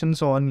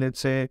limitations on, let's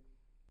say,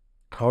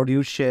 how do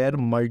you share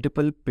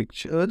multiple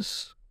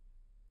pictures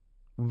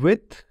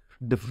with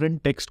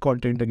different text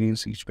content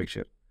against each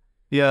picture.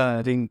 Yeah,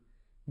 I think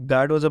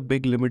that was a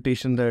big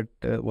limitation that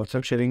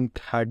WhatsApp sharing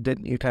had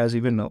then, it has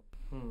even now.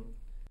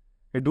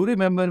 I do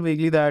remember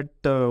vaguely that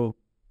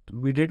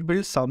we did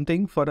build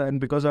something and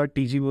because our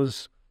TG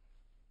was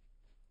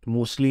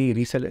mostly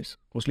resellers,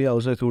 mostly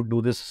houses who would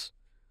do this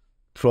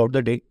throughout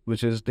the day,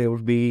 which is they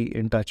would be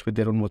in touch with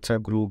their own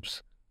WhatsApp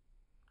groups.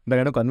 The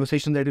kind of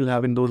conversation that you'll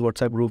have in those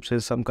WhatsApp groups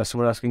is some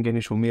customer asking, can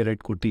you show me a red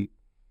kurti?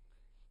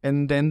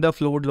 And then the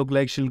flow would look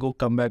like she'll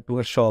come back to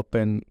her shop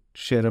and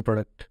share a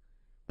product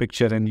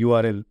picture and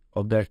URL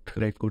of that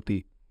red kurti.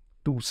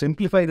 To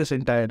simplify this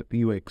entire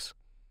UX,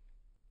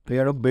 they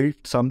have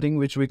built something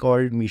which we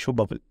called Meesho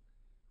bubble.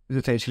 It's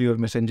essentially your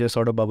messenger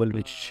sort of bubble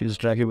which is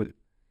draggable.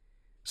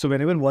 So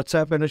whenever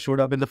WhatsApp kind of showed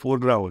up in the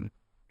foreground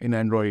in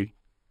Android,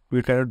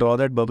 we kind of draw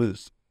that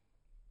bubbles.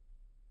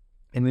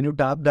 And when you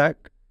tap that,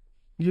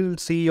 you'll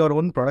see your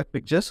own product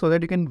picture so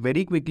that you can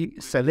very quickly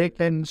select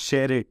and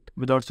share it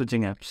without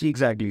switching apps.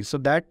 Exactly. So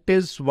that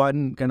is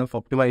one kind of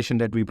optimization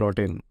that we brought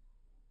in.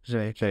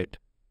 Right.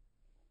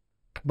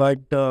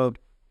 But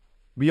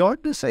beyond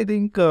this, I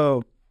think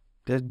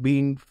there's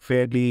been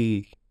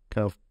fairly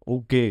kind of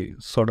okay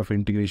sort of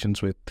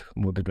integrations with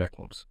more the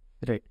platforms.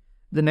 Right.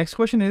 The next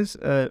question is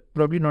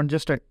probably not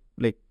just at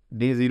like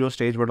day zero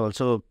stage, but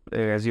also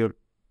as your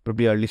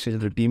probably early stage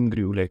of the team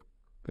grew, like,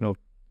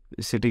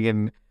 sitting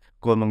in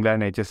Kormangla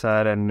and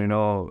HSR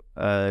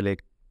and,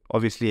 like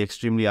obviously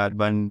extremely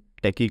urban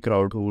techie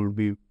crowd who will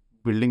be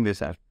building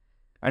this app.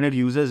 And your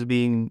users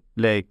being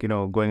like,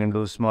 going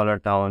into smaller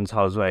towns,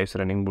 housewives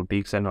running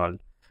boutiques and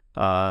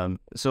all.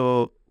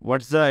 So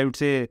what's the, I would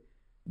say,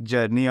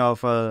 journey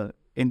of a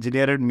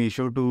engineer at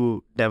Meesho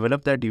to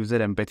develop that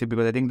user empathy?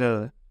 Because I think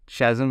the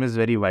chasm is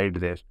very wide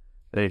there,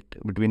 right?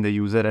 Between the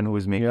user and who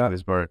is making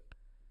this product.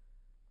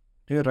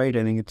 You're right.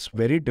 I think it's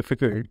very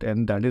difficult.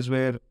 And that is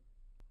where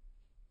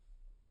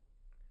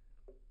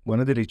one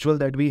of the ritual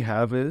that we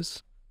have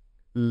is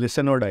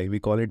listen or die. We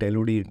call it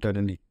LOD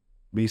internally.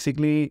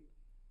 Basically,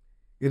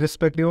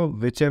 irrespective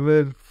of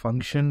whichever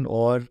function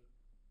or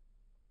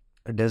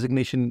a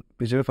designation,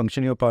 whichever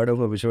function you're part of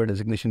or whichever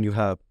designation you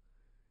have,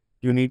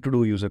 you need to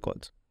do user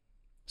calls.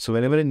 So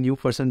whenever a new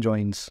person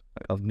joins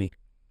of me,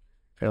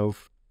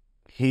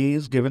 he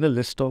is given a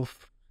list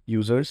of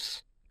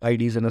users,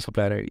 IDs and a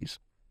supplier IDs.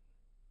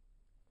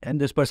 And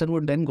this person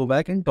would then go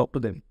back and talk to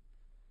them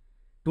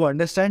to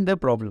understand their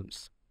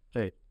problems,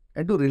 right?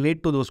 And to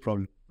relate to those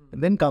problems.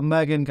 And then come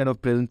back and kind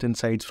of present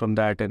insights from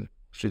that and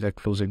see that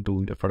flows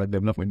into the product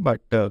development.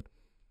 But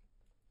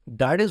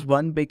that is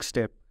one big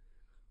step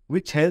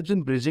which helps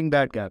in bridging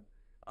that gap.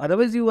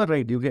 Otherwise, you are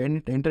right. You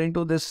can enter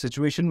into this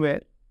situation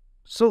where,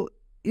 so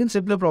in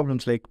simpler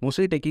problems like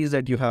mostly techies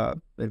that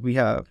we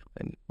have,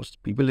 and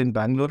most people in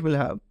Bangalore will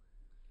have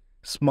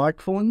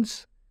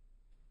smartphones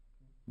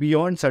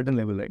beyond certain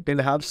level, right?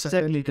 They'll have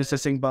certain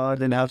processing power,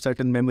 they'll have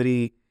certain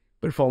memory,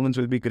 performance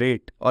will be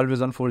great,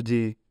 always on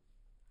 4G.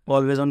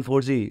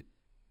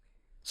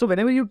 So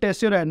whenever you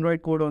test your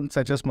Android code on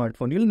such a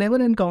smartphone, you'll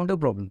never encounter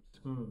problems.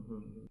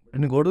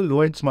 When you go to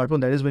low-end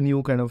smartphone, that is when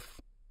you kind of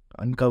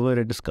uncover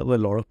and discover a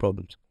lot of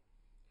problems.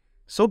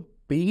 So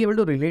being able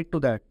to relate to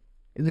that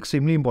is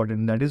extremely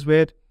important. That is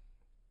where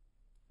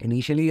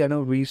initially,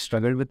 we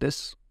struggled with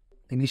this.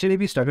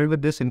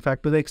 In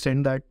fact, to the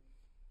extent that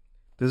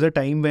there's a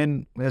time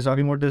when I was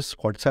talking about this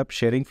WhatsApp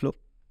sharing flow.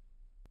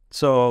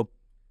 So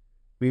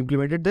we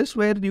implemented this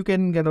where you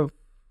can kind of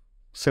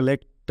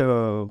select,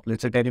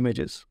 let's say 10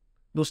 images.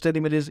 Those 10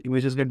 images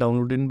get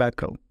downloaded in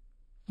background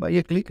by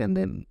a click, and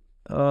then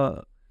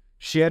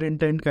share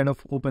intent kind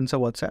of opens a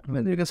WhatsApp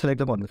and you can select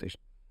the conversation.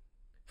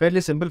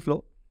 Fairly simple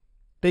flow.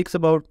 Takes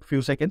about a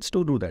few seconds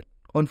to do that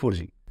on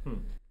 4G.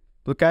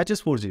 The catch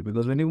is 4G,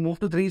 because when you move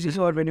to 3G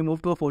or when you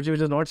move to a 4G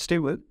which is not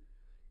stable,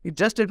 it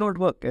just did not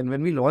work. And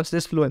when we launched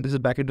this flow, and this is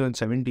back in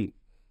 2017,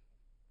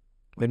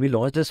 when we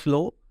launched this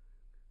flow,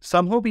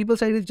 somehow people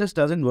said it just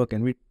doesn't work,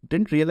 and we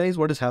didn't realize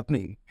what is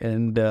happening.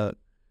 And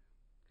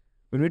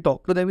when we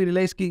talked to them, we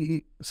realized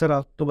कि sir,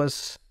 आप तो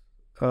बस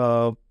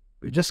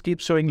it just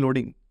keeps showing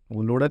loading.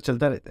 वो loader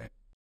चलता रहता है.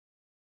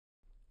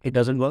 It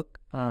doesn't work.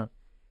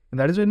 And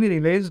that is when we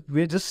realized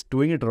we're just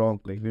doing it wrong.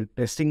 Like, we're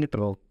testing it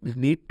wrong. We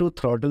need to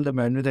throttle the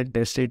bandwidth and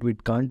test it. We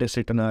can't test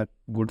it on our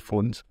good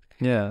phones.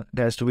 Yeah. It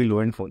has to be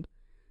low-end phones.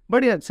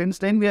 But yeah, since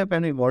then we have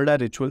kind of evolved our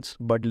rituals.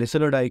 But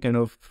listen or die kind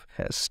of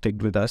has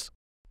stuck with us.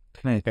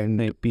 Nice.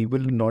 And people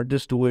not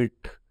just do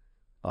it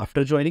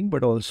after joining,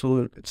 but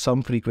also at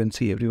some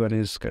frequency. Everyone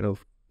is kind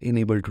of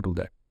enabled to do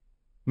that.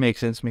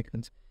 Makes sense.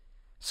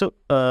 So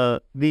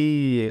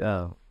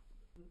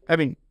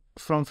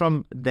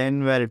from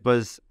then where it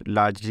was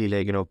largely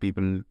like,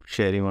 people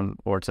sharing on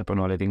WhatsApp and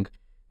all, I think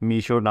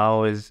Meesho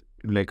now is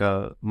like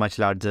a much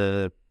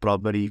larger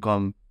proper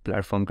e-com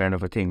platform kind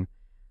of a thing.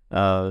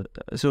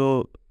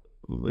 So,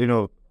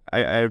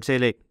 I would say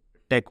like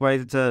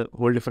tech-wise, it's a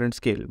whole different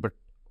scale, but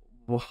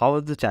how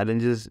have the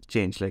challenges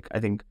changed? Like, I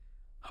think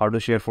how to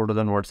share photos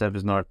on WhatsApp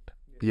is not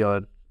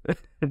your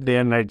day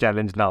and night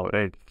challenge now,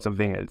 right?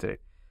 Something else, right?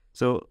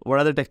 So what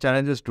are the tech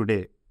challenges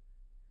today?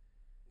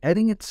 I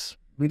think it's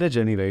been a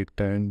journey, right?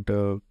 And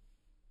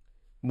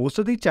most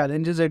of the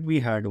challenges that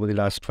we had over the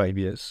last 5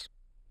 years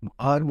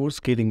are more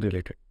scaling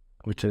related,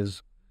 and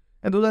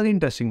those are the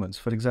interesting ones.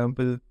 For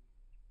example,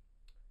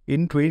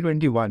 in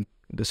 2021,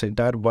 this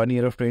entire 1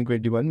 year of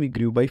 2021, we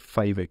grew by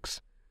 5x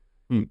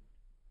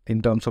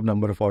in terms of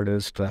number of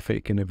orders,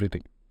 traffic and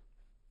everything.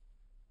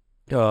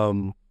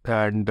 And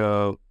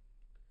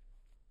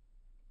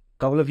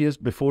couple of years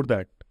before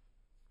that,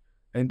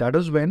 and that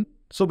was when,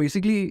 so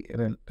basically,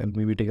 and I'll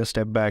maybe take a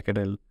step back and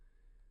I'll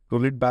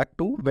roll it back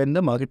to when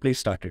the marketplace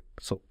started.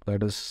 So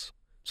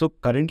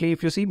currently,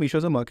 if you see, Meesho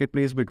is a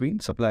marketplace between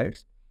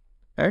suppliers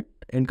and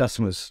end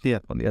customers. Yeah.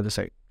 On the other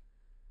side,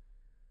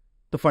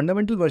 the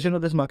fundamental version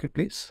of this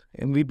marketplace,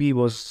 MVP,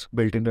 was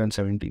built in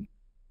 2017.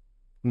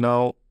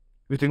 Now,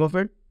 if you think of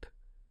it,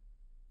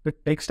 the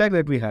tech stack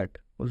that we had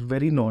was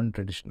very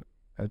non-traditional.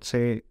 I'd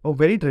say,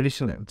 very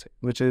traditional, I would say,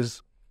 which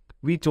is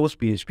we chose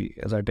PHP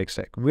as our tech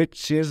stack,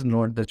 which is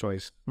not the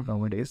choice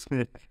nowadays.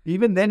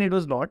 Even then, it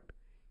was not.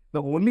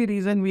 The only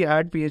reason we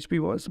had PHP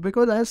was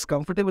because I was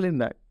comfortable in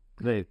that.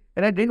 Right.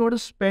 And I didn't want to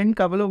spend a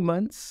couple of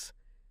months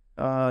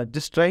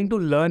just trying to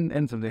learn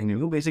and something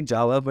new, basic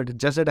Java, but it's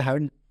just that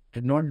I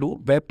did not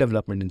do web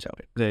development in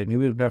Java. Right.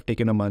 Maybe it would have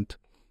taken a month.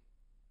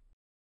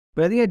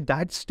 But I think at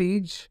that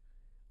stage,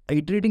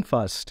 iterating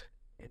fast,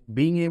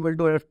 being able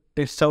to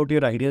test out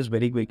your ideas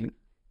very quickly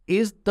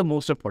is the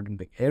most important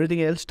thing.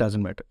 Everything else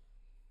doesn't matter.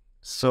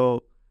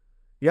 So,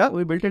 yeah,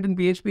 we built it in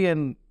PHP,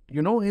 and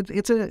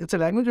it's a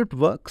language that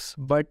works,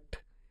 but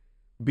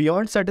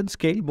beyond certain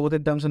scale, both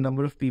in terms of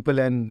number of people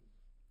and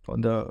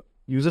on the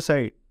user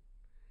side,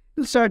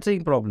 you'll start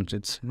seeing problems.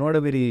 It's not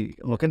a very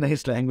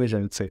organized language, I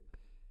would say.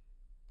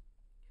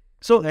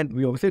 So, and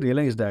we obviously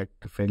realized that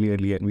fairly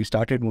early, and we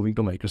started moving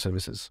to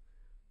microservices.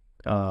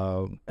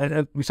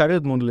 And we started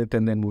with monolith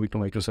and then moving to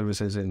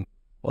microservices, and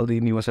all the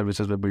newer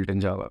services were built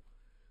in Java.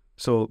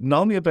 So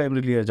now we are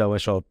primarily a Java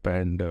shop,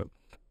 and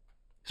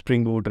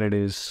Spring Boot,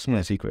 Redis,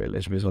 MySQL,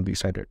 HBase, all these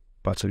standard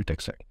parts of the tech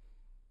stack.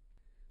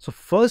 So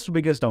first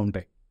biggest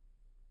downtime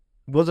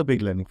was a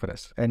big learning for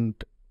us. And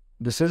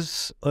this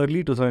is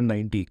early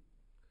 2019.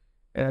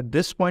 And at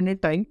this point in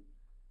time,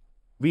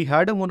 we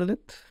had a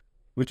monolith,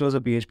 which was a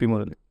PHP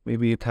monolith.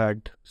 Maybe it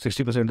had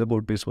 60% of the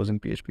code base was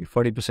in PHP,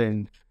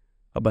 40%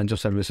 a bunch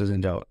of services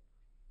in Java.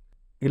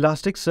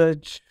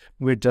 Elasticsearch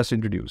we had just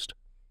introduced,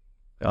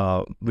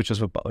 which was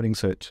for powering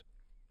search.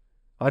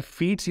 Our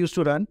feeds used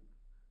to run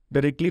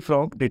directly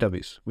from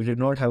database. We did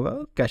not have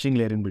a caching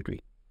layer in between.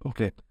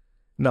 Okay.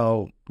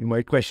 Now, you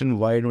might question,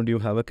 why don't you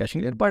have a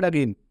caching layer? But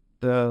again,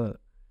 the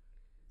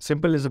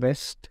simple is the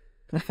best.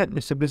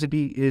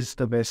 Simplicity is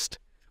the best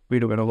way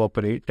to kind of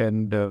operate,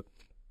 and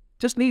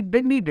didn't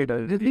need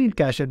data. You need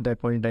cache at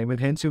that point in time, and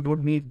hence you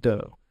don't need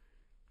to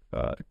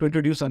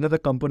introduce another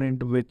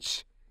component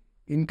which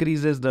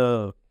increases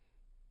the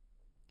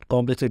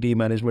complexity,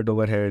 management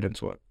overhead, and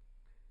so on.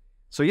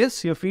 So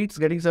yes, your feed's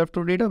getting served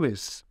through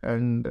database,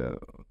 and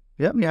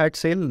we had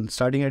sale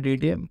starting at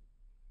 8 a.m.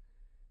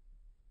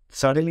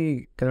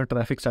 Suddenly, kind of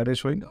traffic started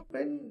showing up,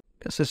 and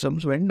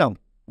systems went down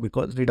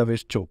because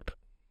database choked.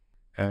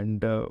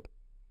 And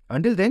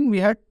until then, we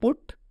had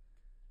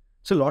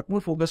so a lot more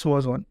focus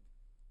was on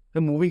the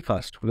moving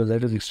fast, because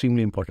that is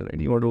extremely important,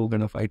 and you want to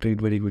kind of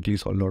iterate very quickly,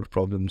 solve a lot of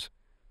problems.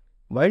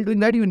 While doing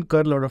that, you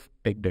incur a lot of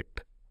tech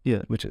debt.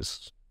 Yeah, which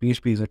is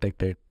PHP is a tech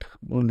debt,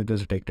 Monolith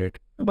is a tech debt,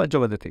 a bunch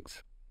of other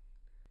things.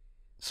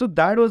 So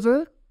that was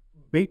a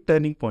big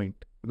turning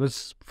point,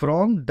 because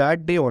from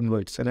that day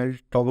onwards, and I'll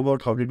talk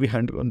about how did we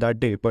handle on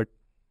that day, but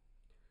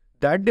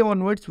that day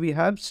onwards, we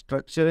have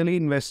structurally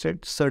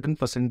invested certain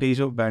percentage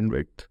of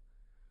bandwidth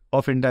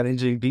of entire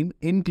engineering team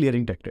in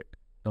clearing tech debt.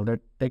 Now that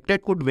tech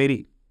debt could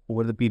vary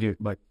over the period,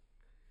 but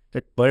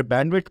that per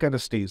bandwidth kind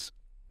of stays.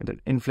 The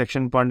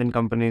inflection point in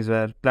companies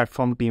where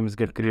platform teams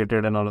get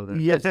created and all of that.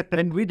 Yes,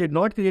 and we did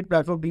not create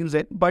platform teams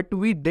then, but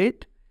we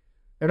did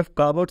kind of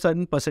carve out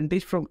certain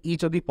percentage from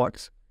each of the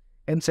pods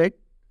and said,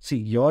 see,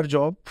 your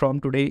job from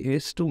today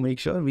is to make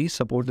sure we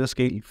support the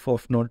scale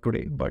of not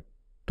today, but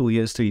 2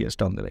 years, 3 years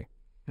down the line.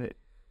 Right.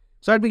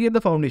 So that became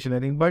the foundation, I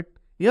think. But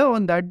yeah,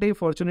 on that day,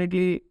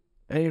 fortunately,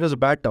 and it was a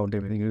bad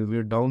downtime. I think we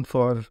were down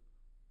for,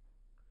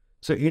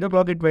 so 8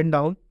 o'clock it went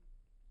down.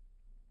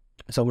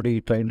 Somebody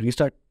try and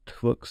restart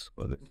works.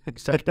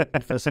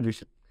 First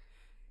solution.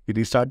 We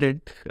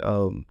restarted.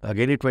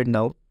 Again, it went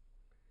down.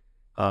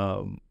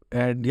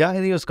 And yeah, I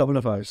think it was a couple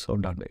of hours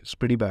on that day. It's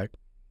pretty bad.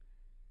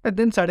 And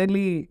then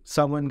suddenly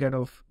someone kind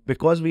of,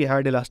 because we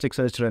had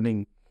Elasticsearch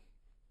running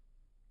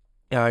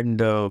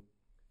and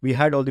we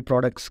had all the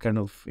products kind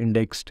of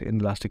indexed in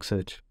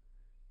Elasticsearch.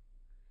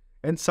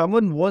 And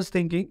someone was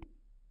thinking,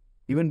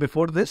 even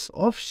before this,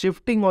 of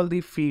shifting all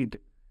the feed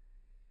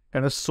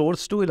kind of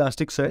source to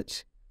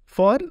Elasticsearch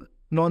for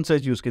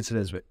non-search use cases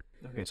as well.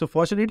 Okay. So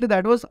fortunately,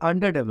 that was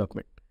under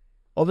development.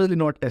 Obviously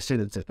not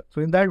tested, etc. So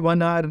in that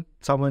 1 hour,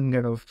 someone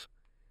kind of,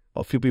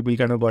 a few people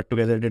kind of got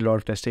together, did a lot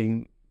of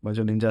testing, bunch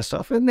of ninja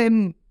stuff, and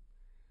then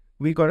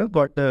we kind of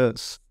got the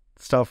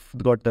stuff,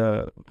 got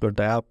the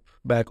app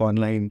back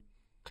online.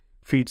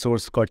 Feed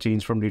source got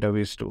changed from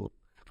MySQL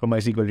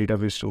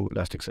database to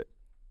Elasticsearch.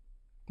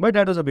 But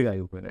that was a big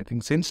eye-opener. I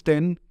think since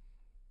then,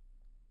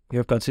 we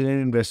have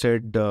consistently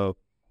invested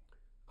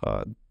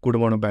good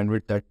amount of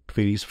bandwidth that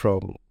varies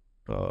from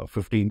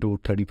 15 to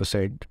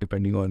 30%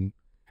 depending on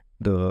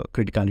the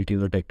criticality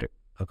of the tech debt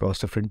across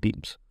different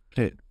teams.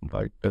 Right.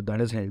 But that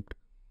has helped.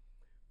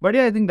 But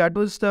yeah, I think that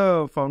was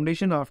the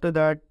foundation. After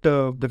that,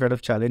 the kind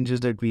of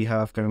challenges that we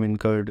have kind of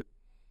incurred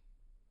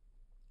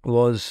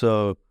was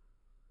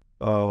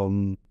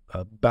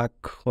back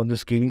on the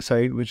scaling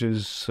side, which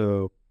is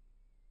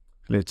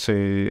let's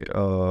say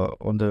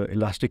on the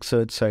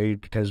Elasticsearch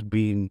side, it has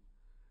been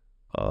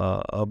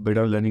a bit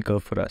of learning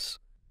curve for us.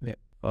 Yeah.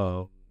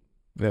 I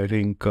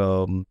think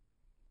in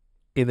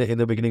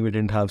the beginning we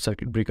didn't have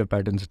circuit breaker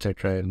patterns,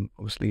 etc. And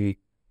obviously,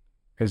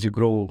 as you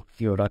grow,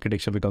 your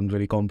architecture becomes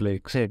very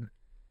complex. You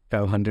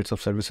have hundreds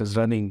of services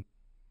running.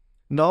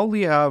 Now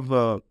we have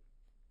a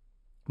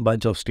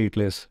bunch of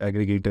stateless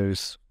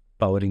aggregators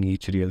powering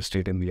each real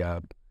estate in the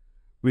app.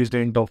 We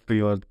then talk to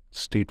your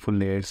stateful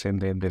layers,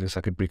 and then there is a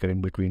circuit breaker in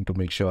between to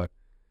make sure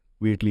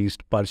we at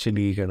least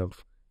partially kind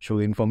of show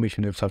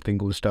information if something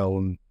goes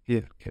down.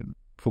 Can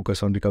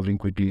focus on recovering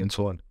quickly and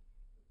so on.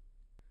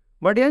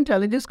 But yeah,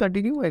 challenges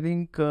continue. I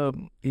think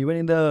even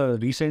in the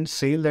recent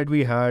sale that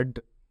we had,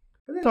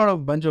 there's not a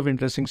bunch of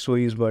interesting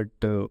stories, but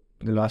the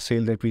last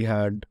sale that we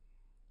had,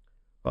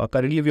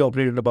 currently we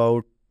operated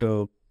about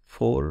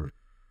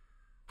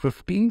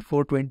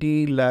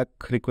 420 lakh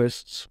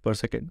requests per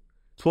second.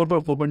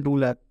 4.2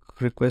 lakh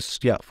requests,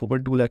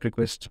 4.2 lakh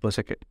requests per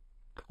second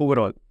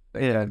overall,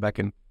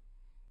 backend.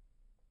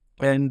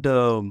 And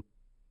a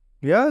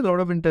lot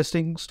of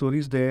interesting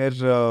stories there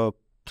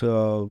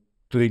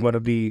during one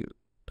of the,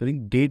 I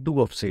think, day 2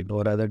 of sale,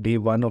 or rather day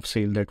 1 of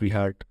sale that we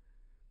had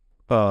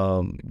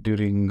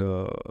during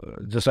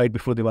just right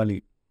before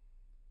Diwali.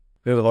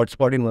 We have a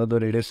hotspot in one of the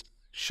Redis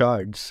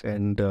shards,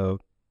 and to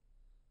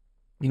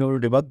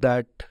debug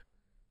that,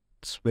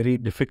 it's very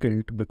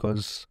difficult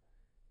because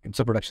it's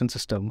a production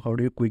system. How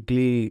do you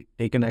quickly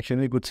take an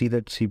action? You could see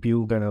that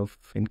CPU kind of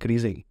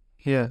increasing.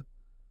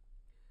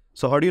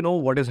 So how do you know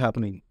what is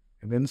happening?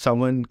 And then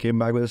someone came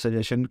back with a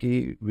suggestion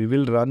that we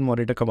will run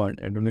monitor command.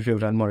 I don't know if you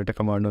have run monitor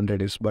command on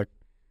Redis, but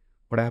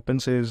what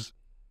happens is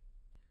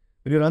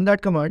when you run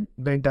that command,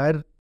 the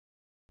entire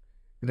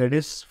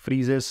Redis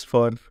freezes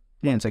for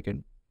 1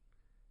 second.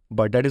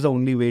 But that is the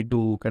only way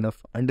to kind of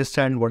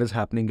understand what is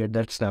happening, get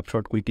that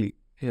snapshot quickly.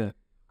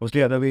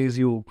 Mostly other ways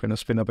you kind of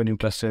spin up a new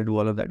cluster, do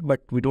all of that,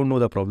 but we don't know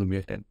the problem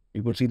yet. And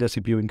you could see the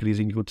CPU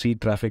increasing, you could see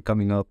traffic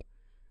coming up.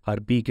 Our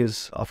peak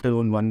is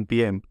afternoon 1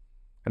 p.m.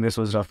 and this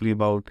was roughly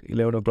about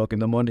 11 o'clock in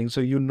the morning. So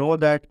you know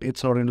that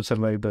it's not going to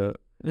survive the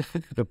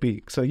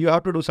peak. So you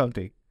have to do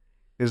something.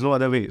 There's no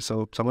other way.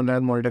 So someone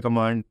ran monitor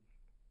command,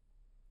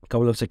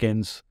 couple of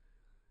seconds,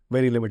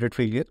 very limited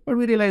failure. But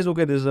we realized,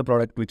 okay, this is a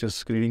product which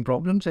is creating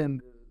problems.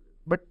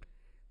 But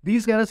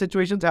these kind of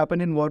situations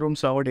happen in war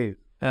rooms nowadays,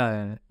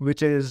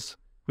 which is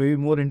maybe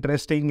more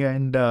interesting,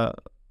 and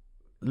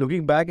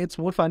looking back, it's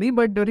more funny.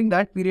 But during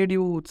that period,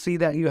 you see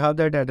that you have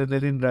that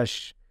adrenaline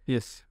rush,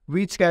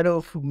 which kind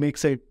of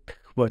makes it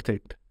worth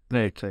it.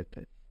 Right.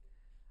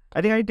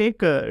 I think I take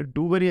 2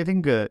 very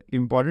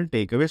important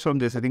takeaways from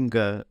this. I think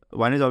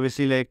one is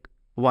obviously like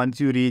once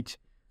you reach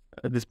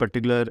this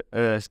particular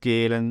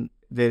scale and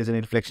there is an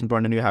inflection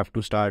point, and you have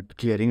to start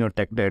clearing your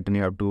tech debt, and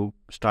you have to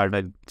start,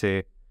 I'd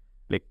say,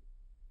 like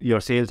your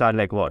sales are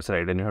like wars,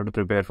 right? And you have to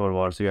prepare for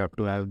war, so you have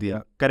to have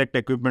the correct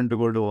equipment to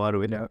go to war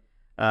with.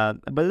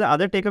 But the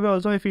other takeaway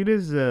also I feel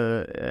is,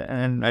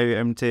 and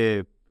I'm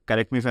say,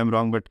 correct me if I'm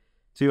wrong, but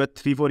so you are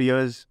 3-4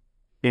 years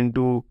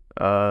into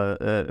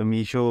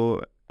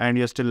Meesho, and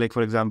you're still like,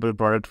 for example,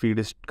 product feed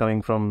is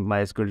coming from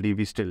MySQL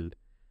DB still,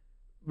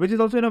 which is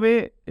also in a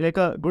way like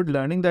a good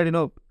learning that,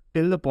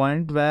 till the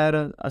point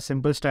where a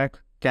simple stack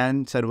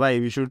can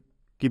survive, you should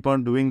keep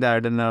on doing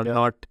that and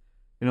not,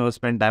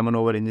 spend time on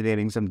over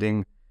engineering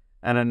something.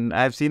 And then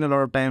I've seen a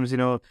lot of times,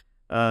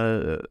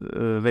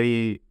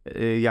 very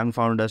young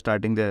founders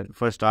starting their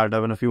first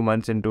startup and a few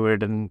months into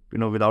it, and,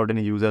 without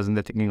any users, and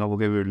they're thinking of,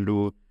 okay, we'll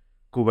do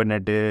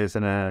Kubernetes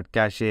and a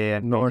cache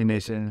and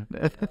coordination.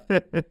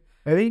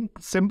 I think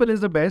simple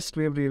is the best.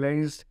 We have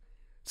realized,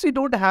 so you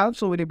don't have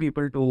so many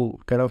people to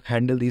kind of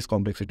handle these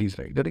complexities,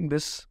 right? During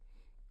this,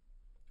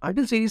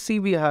 until Series C,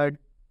 we had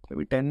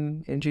maybe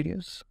 10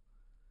 engineers.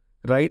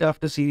 Right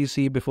after Series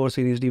C, before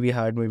Series D, we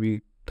had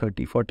maybe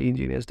 30-40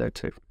 engineers.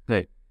 That's it.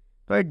 Right.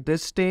 So at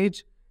this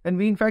stage, and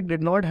we in fact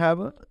did not have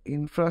an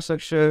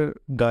infrastructure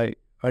guy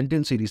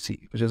until Series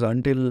C, which is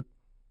until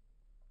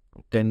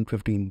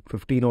 15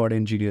 odd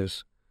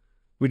engineers.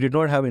 We did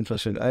not have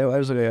infrastructure. I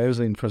was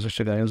the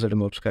infrastructure guy. I was the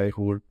DevOps guy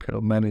who would kind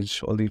of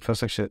manage all the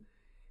infrastructure.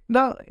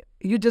 Now,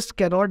 you just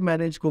cannot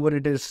manage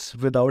Kubernetes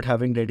without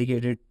having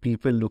dedicated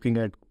people looking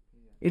at.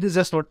 It is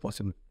just not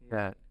possible.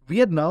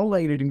 We are now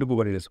migrating to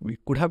Kubernetes. We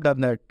could have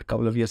done that a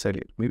couple of years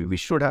earlier. Maybe we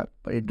should have,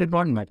 but it did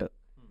not matter.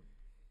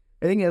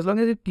 I think as long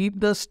as you keep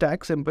the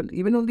stack simple,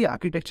 even on the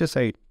architecture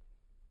side,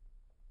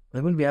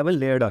 we have a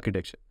layered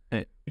architecture,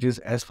 which is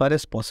as far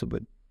as possible.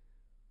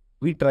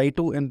 We try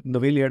to, and the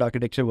way layered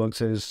architecture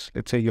works is,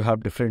 let's say you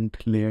have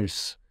different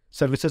layers,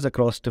 services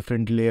across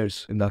different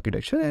layers in the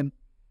architecture, and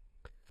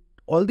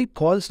all the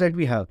calls that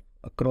we have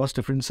across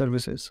different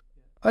services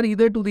are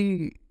either to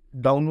the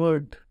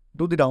downward,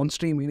 to the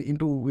downstream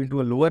into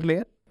a lower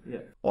layer,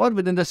 or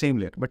within the same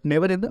layer, but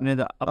never in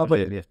the upper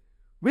layer,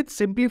 which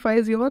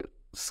simplifies your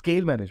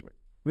scale management.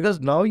 Because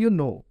now you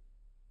know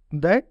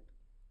that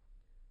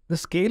the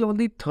scale on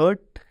the third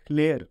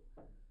layer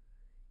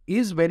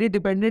is very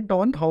dependent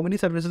on how many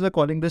services are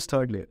calling this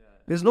third layer.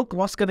 There's no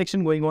cross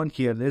connection going on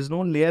here. There's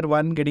no layer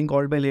 1 getting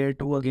called by layer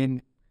 2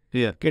 again,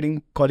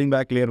 calling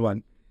back layer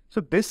 1.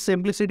 So this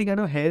simplicity kind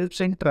of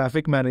helps in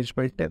traffic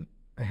management and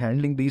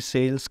handling these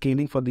sales,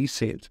 scaling for these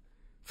sales,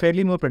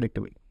 fairly more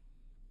predictable.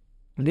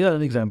 Here's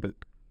another example.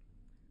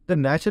 The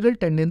natural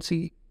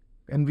tendency,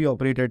 and we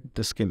operate at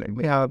this scale,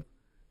 we have,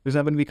 for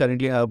example, we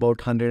currently have about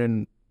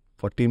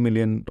 140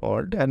 million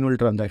odd annual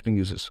transacting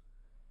users.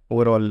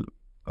 Overall,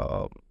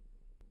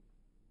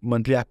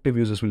 monthly active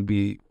users will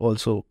be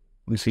also,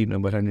 we see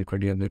number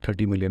 120,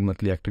 130 million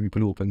monthly active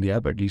people who open the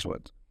app at least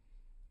once.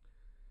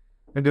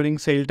 And during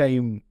sale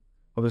time,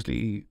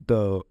 obviously,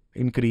 the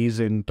increase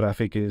in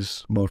traffic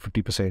is about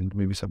 50%,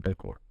 maybe sometimes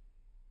more.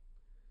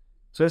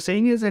 So the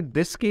saying is, at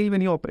this scale,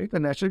 when you operate, the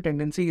natural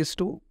tendency is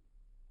to,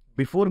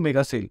 before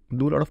mega sale,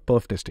 do a lot of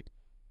perf testing.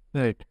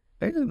 Right?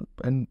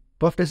 And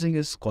perf testing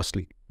is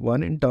costly.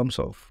 One, in terms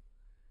of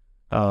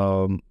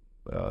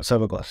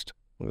server cost.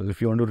 Because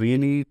if you want to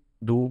really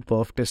do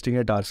perf testing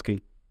at our scale,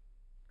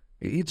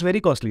 it's very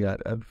costly.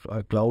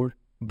 Our cloud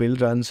bill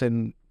runs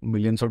in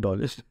millions of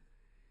dollars.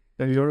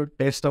 And you have to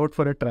test out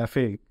for a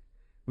traffic,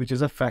 which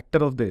is a factor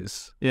of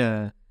this.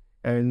 And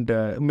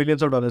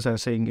millions of dollars, I'm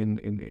saying,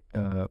 in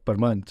per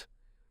month.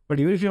 But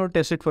even if you want to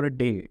test it for a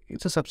day,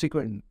 it's a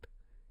substantial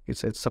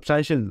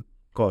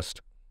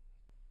cost.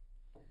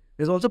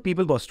 There's also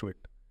people cost to it.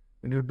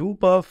 When you do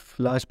perf,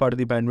 large part of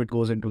the bandwidth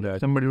goes into that.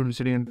 Somebody will be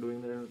sitting and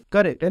doing that.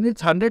 Correct. And it's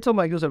hundreds of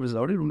microservices.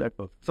 How do you do that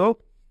perf? So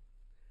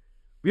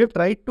we have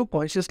tried to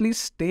consciously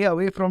stay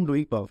away from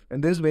doing perf.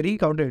 And this is very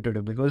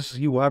counterintuitive because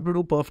you have to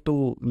do perf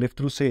to live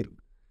through sale.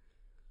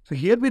 So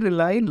here we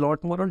rely a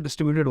lot more on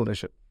distributed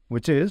ownership,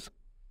 which is,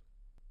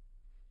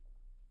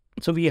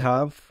 so we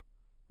have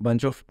a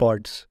bunch of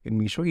pods in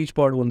Meesho. Each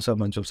pod owns a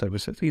bunch of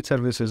services. Each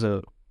service has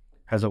a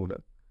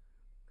owner.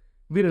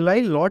 We rely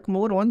a lot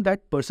more on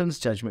that person's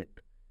judgment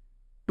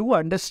to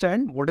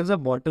understand what is a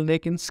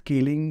bottleneck in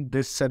scaling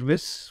this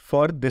service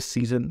for this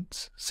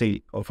season's sale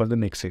or for the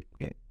next sale.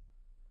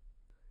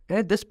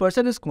 And this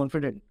person is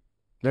confident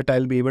that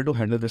I'll be able to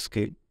handle this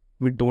scale.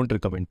 We don't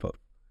recommend perf.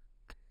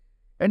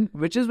 And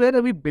which is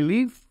where we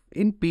believe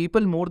in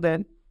people more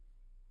than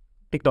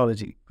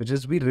technology, which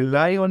is we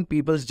rely on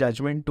people's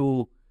judgment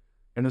to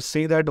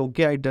say that,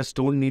 okay, I just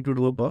don't need to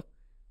do a perf.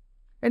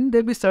 And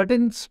there'll be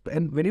certain,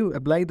 and when you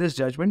apply this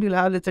judgment, you'll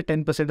have, let's say,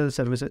 10% of the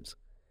services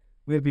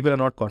where people are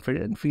not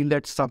confident and feel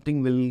that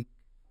something will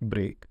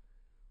break.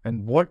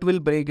 And what will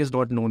break is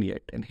not known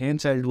yet. And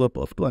hence, I'll do a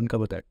perf to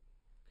uncover that.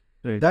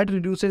 Right. That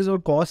reduces our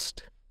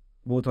cost,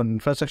 both on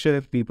infrastructure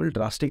and people,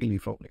 drastically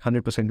from like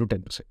 100% to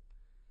 10%.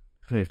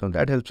 Right. So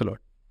that helps a lot.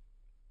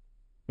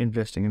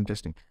 Interesting.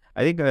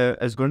 I think I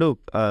was going to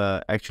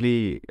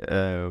actually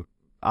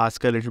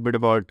ask a little bit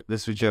about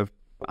this, which you have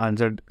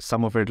answered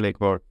some of it, like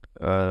about,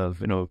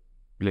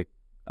 like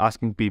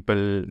asking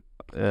people,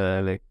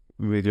 like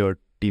with your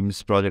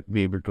team's project,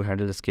 be able to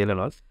handle the scale and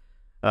all.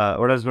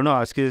 What I was going to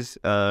ask is,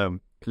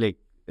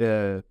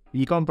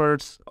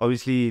 e-commerce,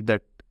 obviously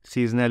that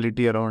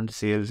seasonality around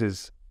sales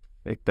is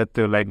like that's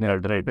your light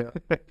nerd, right?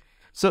 Yeah.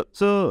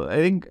 So I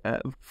think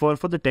for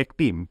the tech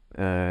team,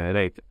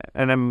 right,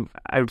 and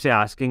I would say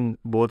asking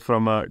both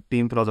from a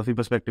team philosophy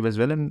perspective as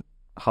well, and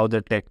how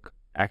the tech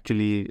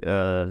actually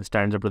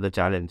stands up to the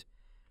challenge.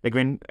 Like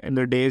when in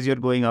the days you're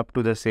going up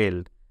to the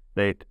sale,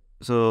 right?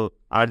 So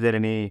are there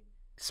any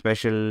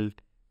special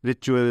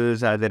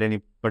rituals? Are there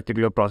any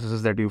particular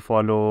processes that you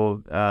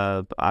follow?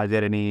 Are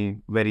there any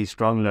very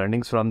strong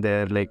learnings from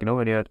there? Like,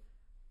 when you're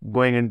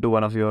going into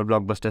one of your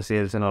blockbuster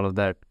sales and all of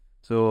that.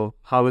 So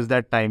how is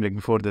that time like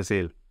before the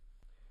sale?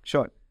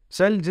 Sure.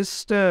 So I'll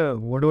just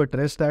want to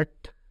address that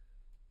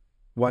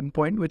one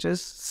point, which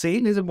is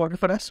sale is important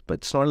for us, but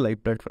it's not a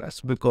lifeblood for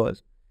us,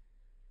 because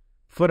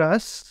for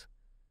us,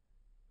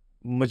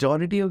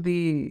 majority of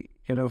the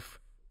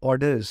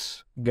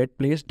orders get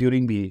placed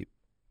during the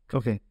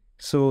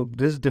So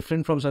this is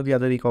different from some of the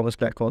other e-commerce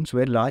platforms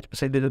where large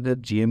percentage of the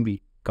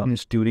GMV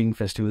comes during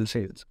festival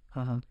sales.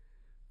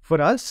 For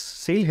us,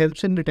 sale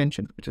helps in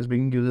retention, which is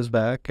bringing users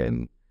back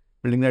and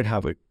building that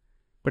habit.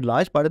 But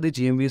large part of the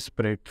GMV is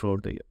spread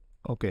throughout the year.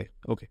 Okay.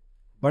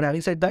 But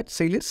having said that,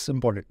 sale is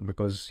important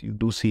because you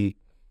do see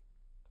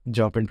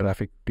jump in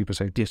traffic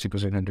 50%,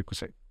 60%,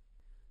 100%.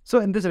 So,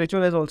 and this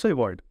ritual has also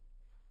evolved.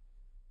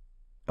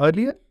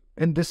 Earlier,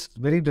 in this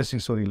very interesting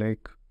story,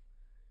 like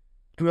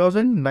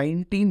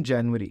 2019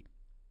 January,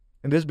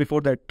 and this is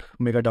before that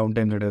mega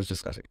downtime that I was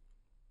discussing,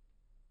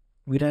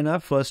 we ran our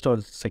first or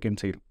second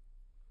sale.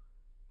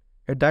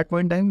 At that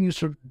point in time, we used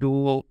to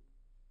do,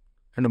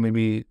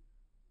 maybe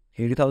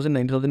 80,000,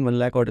 90,000, 1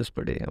 lakh orders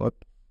per day, or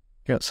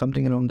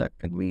something around that.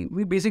 And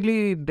we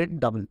basically did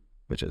double,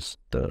 which is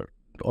the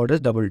orders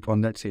doubled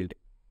on that sale day.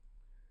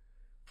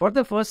 For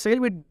the first sale,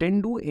 we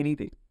didn't do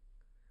anything,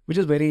 which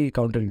is very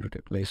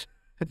counterintuitive. Like,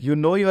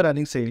 you're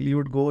running sale, you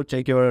would go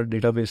check your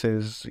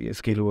databases,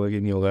 scale work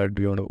in yoga,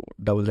 do you want to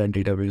double that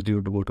database, do you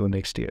want to go to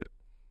next year?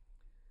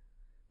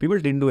 People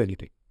didn't do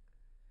anything.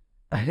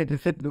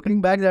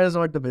 Looking back, that is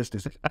not the best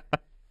decision.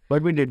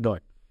 But we did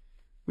not.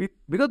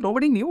 Because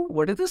nobody knew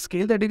what is the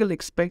scale that you will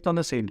expect on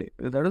a sale day.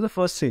 That was the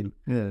first sale.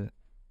 Yeah.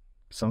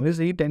 Some is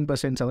saying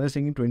 10%, some is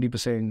saying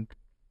 20%.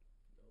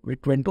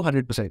 It went to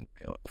 100%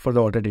 for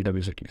the order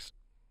database at least.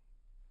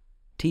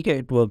 Okay,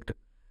 it worked.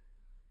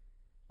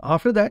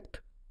 After that,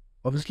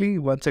 obviously,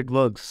 once it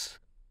works,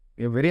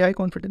 we have very high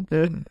confidence.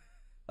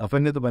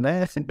 अपन ने तो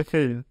बनाया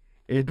है,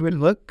 it will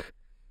work.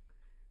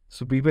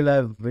 So people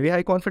have very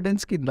high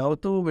confidence कि now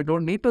तो we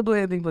don't need to do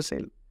anything for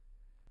sale.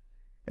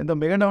 And the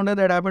mega downer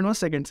that happened was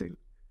second sale.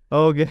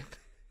 Okay.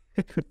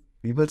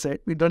 People said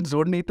we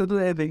don't need to do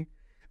anything.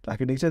 The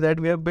architecture that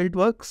we have built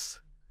works.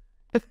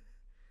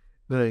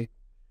 Right.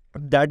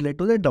 That led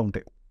to that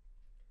downtime.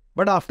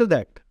 But after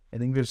that, I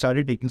think we've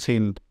started taking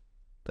sale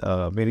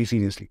very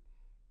seriously.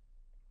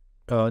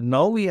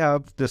 Now we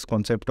have this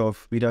concept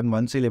of we run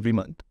one sale every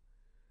month.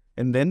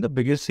 And then the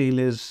biggest sale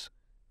is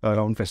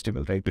around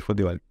festival, right before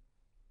Diwali.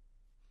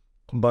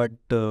 But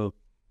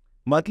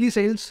monthly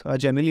sales are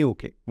generally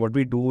okay. What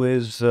we do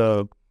is,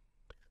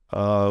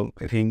 I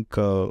think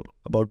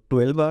about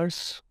 12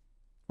 hours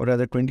or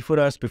rather 24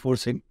 hours before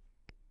sale,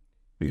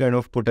 we kind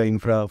of put an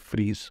infra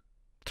freeze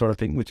sort of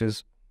thing, which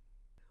is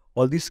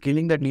all the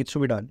scaling that needs to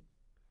be done.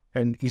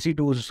 And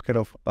EC2s kind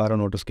of are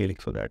on auto scaling,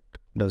 so that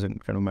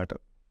doesn't kind of matter.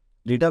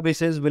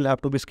 Databases will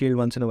have to be scaled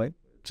once in a while.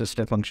 It's a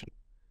step function.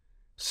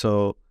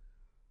 So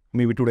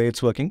maybe today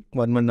it's working,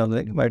 1 month down the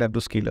line, might have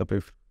to scale up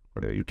if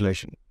whatever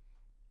utilization.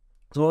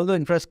 So all the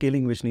infra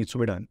scaling which needs to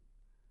be done.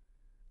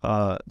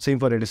 Same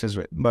for Redis as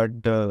well. But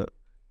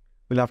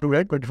we'll have to do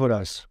that 24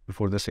 hours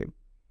before the sale.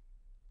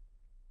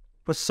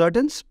 For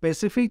certain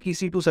specific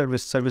EC2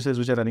 services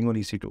which are running on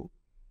EC2,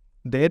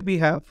 there we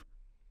have,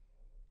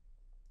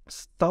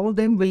 some of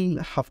them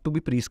will have to be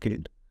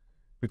pre-scaled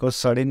because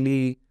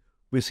suddenly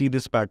we see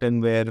this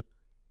pattern where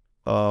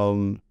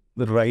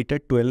right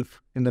at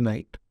 12 in the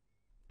night,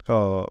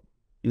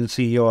 you'll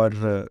see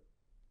your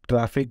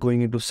traffic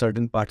going into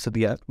certain parts of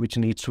the app which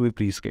needs to be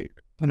pre-scaled,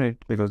 right?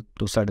 Because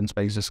those sudden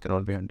spikes just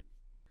cannot be handled.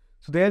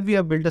 So there we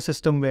have built a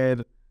system where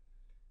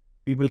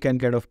people can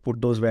kind of put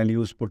those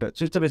values, so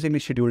it's basically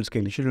scheduled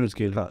scaling, scheduled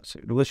scale. So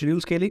do a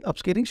scheduled scaling,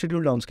 upscaling,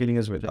 scheduled downscaling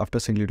as well. After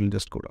single, it will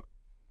just go down.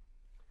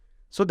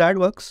 So that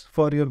works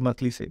for your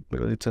monthly sale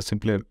because it's a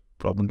simpler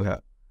problem to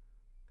have.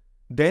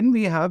 Then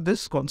we have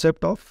this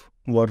concept of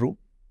war room,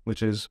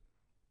 which is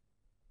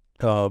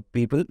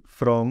people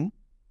from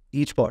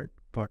each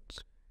parts.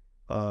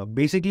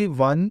 Basically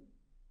one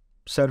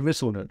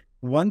service owner,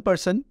 one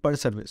person per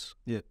service.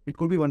 Yeah. It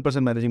could be one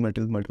person managing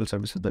multiple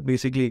services, but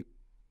basically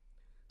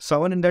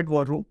someone in that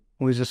war room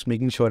who is just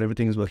making sure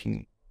everything is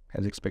working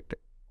as expected.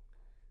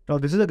 Now,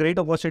 this is a great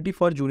opportunity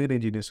for junior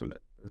engineers to learn.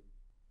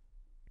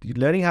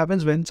 Learning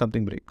happens when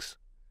something breaks.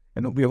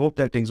 And we hope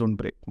that things don't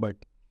break. But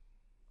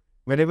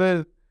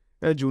whenever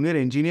junior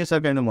engineers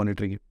are kind of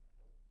monitoring it,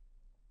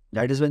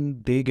 that is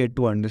when they get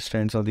to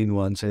understand some of the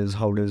nuances.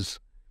 How does,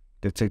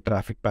 let's say,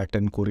 traffic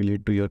pattern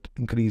correlate to your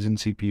increase in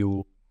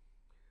CPU?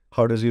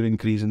 How does your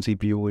increase in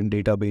CPU in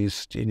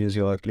database changes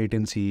your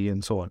latency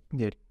and so on?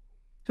 Yeah.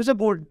 So it's a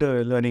good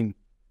learning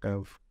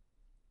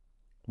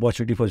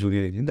opportunity for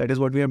junior engineers. That is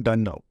what we have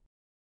done now,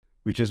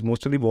 which is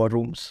most of the war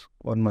rooms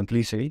on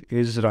monthly sale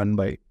is run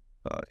by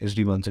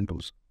SD1s and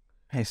 2s.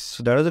 Nice.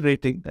 So that was a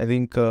great thing. I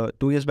think 2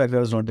 years back that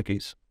was not the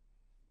case.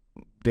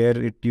 There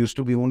it used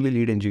to be only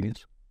lead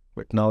engineers,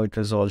 but now it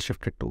has all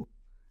shifted to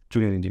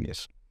junior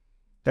engineers.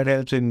 That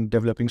helps in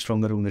developing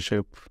stronger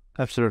ownership.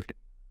 Absolutely.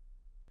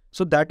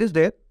 So that is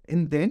there.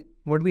 And then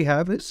what we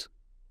have is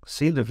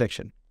sale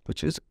reflection,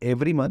 which is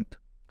every month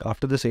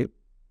after the sale,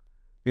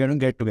 we are going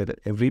to get together.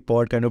 Every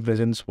pod kind of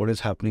presents what is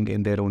happening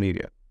in their own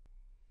area.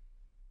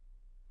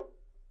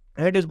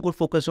 And it is more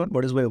focused on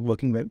what is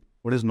working well,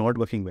 what is not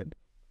working well.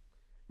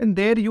 And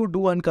there you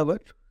do uncover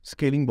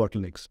scaling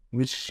bottlenecks,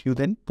 which you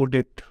then put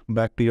it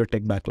back to your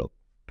tech backlog,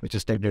 which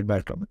is tech debt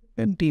backlog,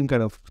 and team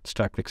kind of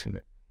start fixing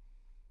it.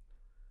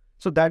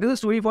 So that is the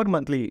story for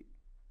monthly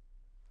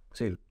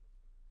sale.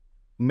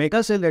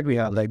 Mega sale that we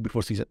have right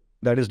before season,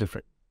 that is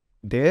different.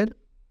 There,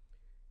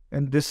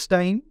 and this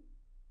time,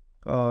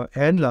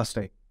 and last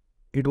time,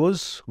 it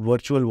was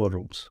virtual war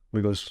rooms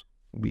because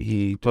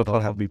we thought I'll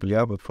have people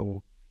here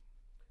before.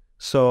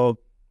 So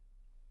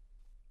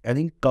I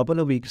think couple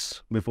of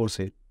weeks before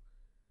sale,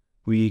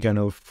 we kind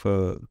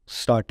of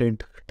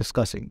started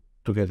discussing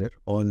together,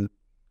 all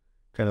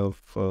kind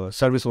of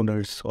service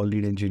owners, all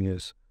lead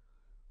engineers,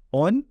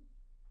 on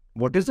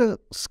what is the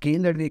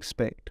scale that we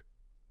expect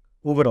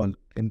overall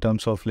in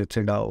terms of, let's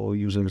say, DAO,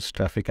 users,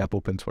 traffic, app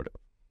opens, whatever.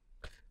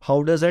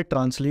 How does that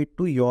translate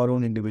to your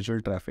own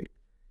individual traffic?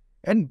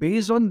 And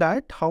based on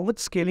that, how much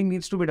scaling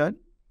needs to be done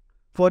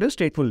for your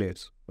stateful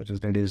layers, which is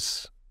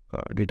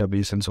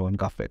database and so on,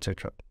 Kafka,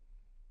 etc.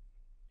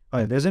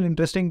 There's an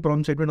interesting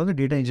problem statement on the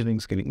data engineering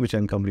scaling, which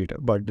I'll come later,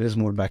 but there's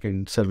more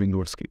back-end serving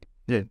node scaling.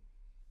 Yeah.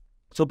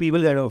 So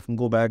people kind of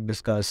go back,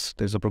 discuss,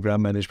 there's a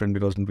program management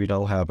because we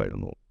now have,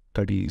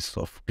 30s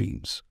of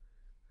teams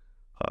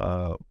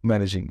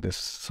managing this.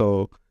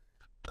 So,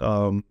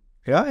 and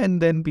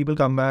then people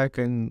come back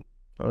and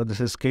this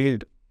is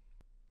scaled.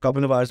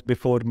 Couple of hours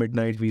before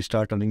midnight, we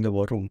start running the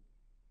war room.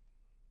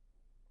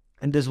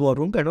 And this war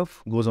room kind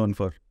of goes on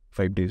for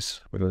 5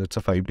 days because it's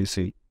a 5-day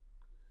sale.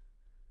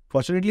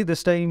 Fortunately,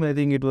 this time I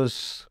think it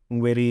was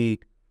very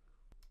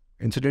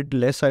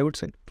incident-less, I would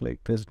say. Like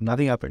there's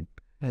nothing happened.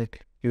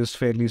 Like it was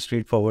fairly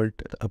straightforward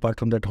apart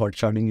from that hot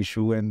sharding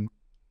issue and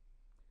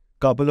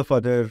couple of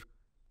other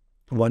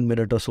 1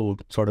 minute or so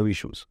sort of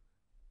issues.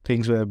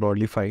 Things were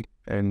broadly fine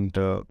and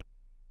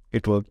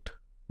it worked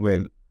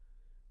well.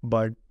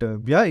 But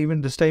yeah,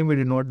 even this time we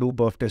did not do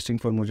perf testing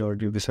for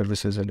majority of the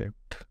services and it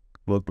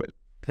worked well.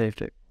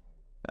 Right.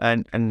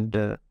 And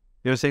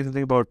you were saying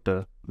something about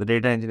the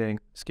data engineering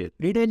scale.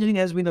 Data engineering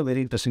has been a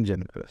very interesting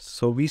journey for us.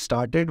 So we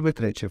started with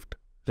Redshift.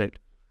 Right.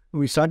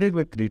 We started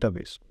with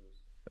database.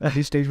 At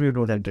this stage, we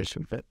don't have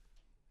Redshift. Right?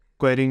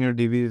 Querying your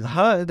DBs.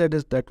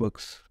 That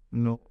works.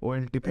 No.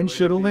 OLTP. And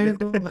शुरू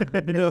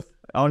में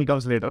all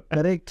comes later.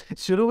 Correct.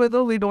 शुरू में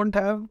though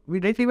we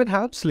didn't even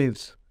have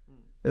slaves.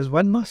 There's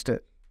one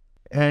master.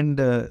 And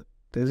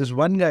there's this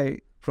one guy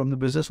from the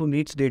business who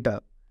needs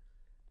data.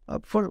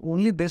 For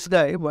only this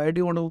guy, why do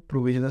you want to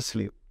provision a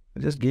slave?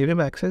 Just gave him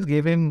access,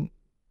 gave him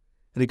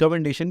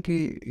recommendation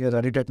ki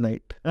run it at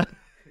night.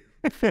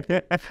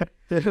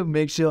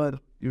 Make sure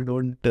you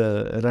don't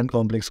run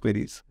complex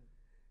queries.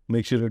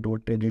 Make sure you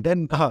don't edit.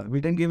 And we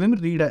didn't give him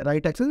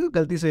write access.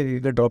 Galti se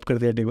drop kar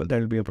diya table, that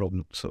will be a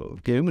problem. So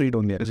gave him read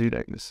only access. Read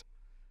access.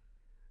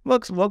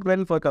 Worked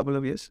well for a couple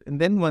of years. And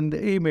then one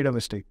day he made a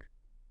mistake.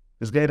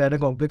 This guy ran a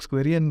complex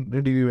query and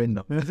the DB went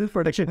down. This is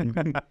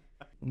protection.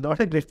 Not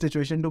a great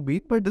situation to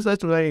beat, but this was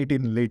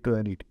 2018, late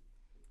 2018.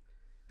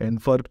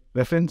 And for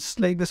reference,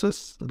 like this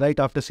was right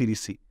after Series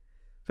C.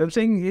 So I'm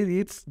saying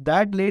it's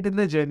that late in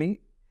the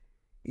journey.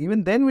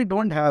 Even then we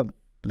don't have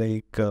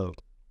like,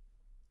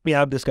 we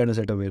have this kind of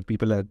setup where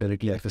people are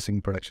directly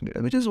accessing production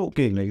data, which is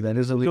okay. Like that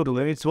is a way to do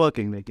it. It's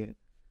working. Like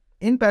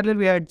in parallel,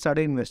 we had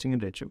started investing in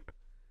Redshift.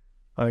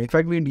 In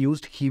fact, we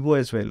used Hevo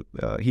as well.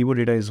 Hevo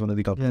Data is one of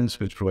the companies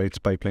which provides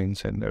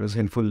pipelines and that was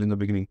helpful in the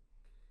beginning.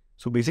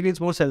 So basically, it's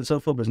more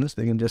self-serve for business.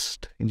 They can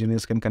just,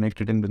 engineers can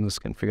connect it and business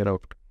can figure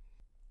out.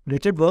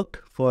 Redshift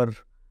worked for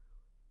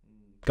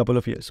a couple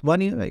of years.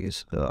 1 year, I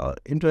guess.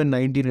 In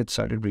 2019, it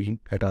started breaking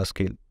at our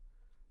scale,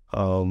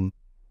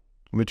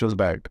 which was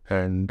bad.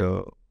 And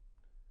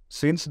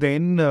since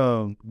then,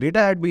 data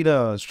had been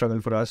a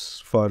struggle for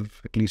us for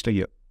at least a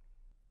year.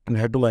 And we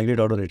had to migrate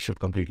out of Redshift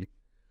completely.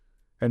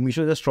 And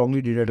Meesho is a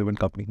strongly data-driven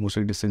company. Most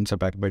of the decisions are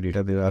backed by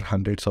data. There are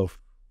hundreds of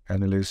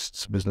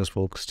analysts, business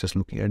folks just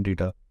looking at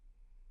data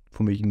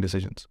for making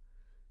decisions.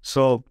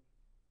 So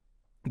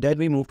then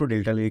we moved to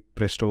Data Lake,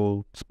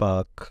 Presto,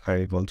 Spark,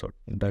 Hive, all sort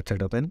of that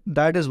setup. And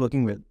that is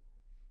working well.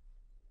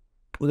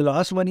 For the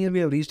last 1 year, we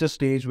have reached a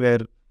stage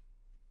where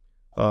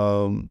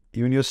even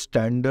your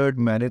standard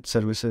managed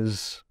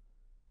services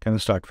kind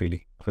of start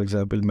failing. For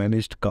example,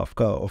 managed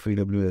Kafka of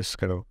AWS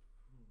kind of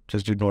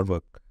just did not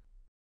work.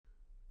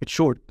 It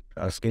showed.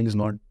 Our scale is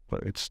not,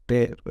 it's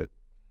there, but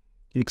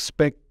you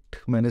expect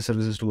managed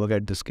services to work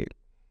at this scale.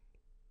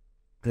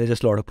 There's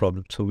just a lot of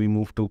problems. So we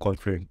moved to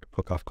Confident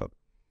for Kafka.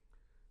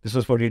 This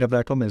was for data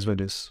platform as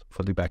well as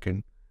for the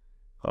backend.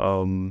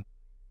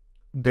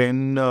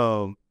 Then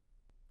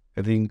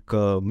I think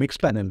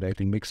Mixpanel, I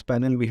think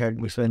Mixpanel, we had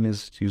Mixpanel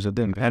is user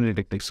then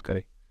analytics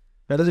guy.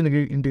 That is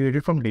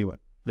integrated from day one.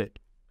 Right.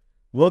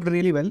 Worked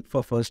really well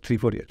for first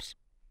 3-4 years.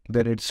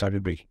 Then it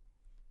started breaking.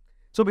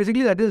 So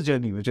basically that is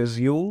journey, which is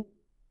you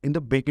in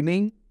the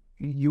beginning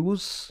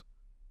use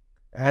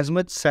as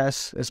much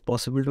SaaS as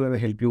possible to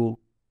help you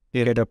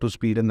get up to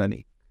speed and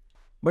running.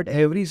 But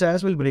every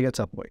SaaS will break at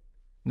some point.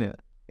 Yeah.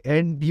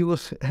 And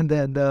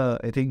then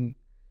I think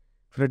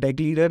for a tech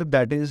leader,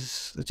 that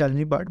is the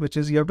challenging part, which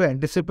is you have to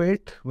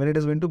anticipate when it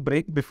is going to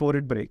break before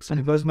it breaks.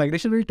 Because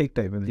migration will take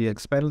time and the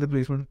Mixpanel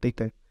replacement will take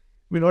time.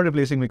 We're not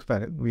replacing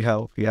Mixpanel. We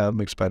have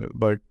Mixpanel.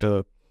 But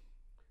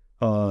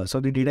so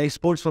the data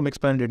exports from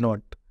Mixpanel did not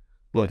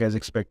work as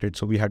expected.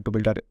 So we had to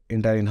build our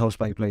entire in-house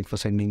pipeline for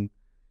sending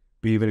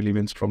behavioral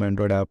events from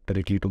Android app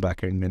directly to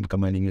backend and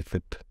combining it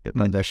with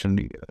transaction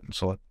data and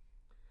so on.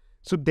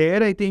 So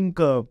there, I think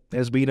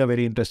has been a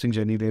very interesting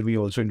journey. There we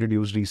also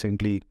introduced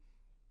recently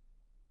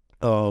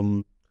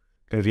a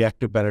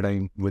reactive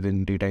paradigm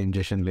within data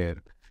ingestion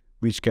layer,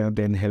 which can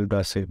then help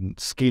us in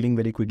scaling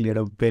very quickly at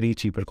a very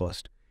cheaper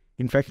cost.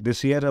 In fact,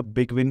 this year a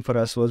big win for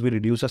us was we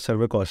reduced our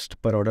server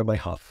cost per order by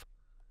half.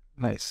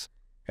 Nice.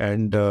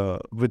 And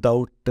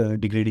without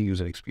degrading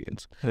user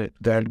experience. Right.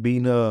 That had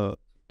been,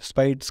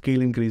 despite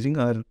scale increasing,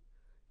 our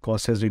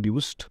cost has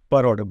reduced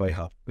per order by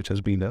half, which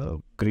has been a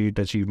great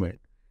achievement.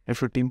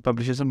 If your team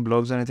publishes some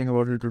blogs or anything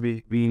about it, would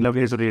be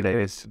lovely to read.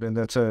 Yes, then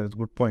that's a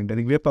good point. I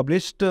think we have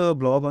published a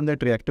blog on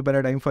that reactive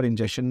paradigm for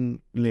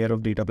ingestion layer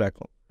of data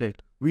platform. Right.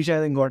 Which I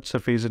think got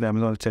surfaced in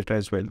Amazon, etc.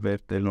 as well, where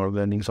there are a lot of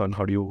learnings on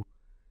how do you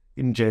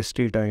ingest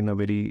data in a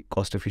very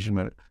cost-efficient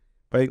manner.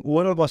 But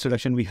overall cost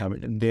reduction, we have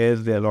it. And there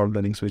are a lot of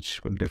learnings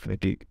which we'll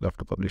definitely love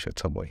to publish at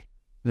some point.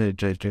 Right.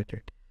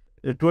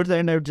 Towards the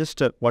end, I would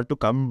just want to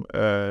come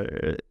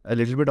a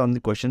little bit on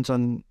the questions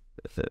on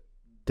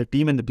the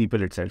team and the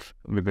people itself.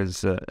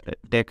 Because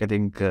tech, I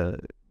think,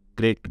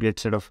 great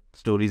set of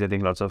stories. I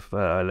think lots of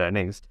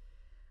learnings.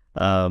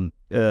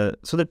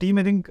 So the team,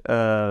 I think,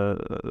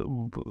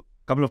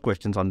 couple of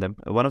questions on them.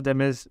 One of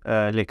them is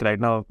like right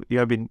now you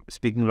have been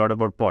speaking a lot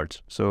about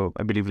pods. So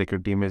I believe like your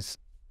team is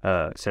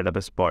set up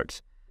as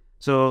pods.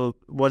 So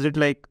was it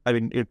like, I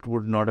mean, it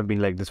would not have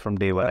been like this from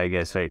day one, I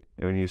guess, right?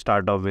 When you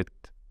start off with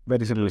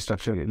very simple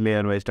structure,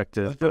 layer-wise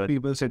structure. bunch of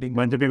people sitting,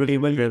 bunch of people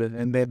together,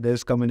 and then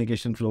there's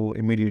communication flow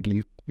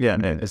immediately. Yeah,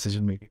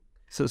 Decision making.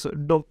 So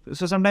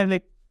sometimes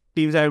like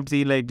teams I would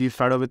see like you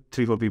start off with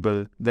 3-4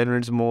 people, then when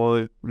it's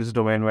more this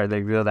domain where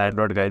like these are the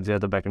Android guys, these are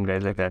the backend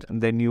guys like that,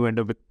 and then you end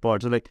up with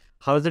pods. So like,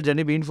 how has the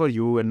journey been for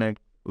you, and like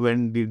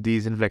when did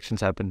these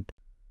inflections happen?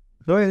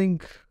 So I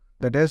think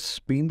that has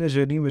been the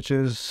journey, which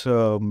is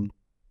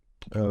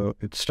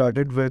it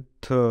started with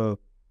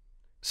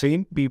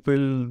same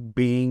people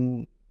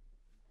being,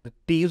 the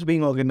teams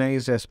being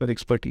organized as per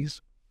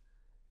expertise,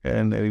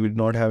 and we did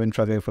not have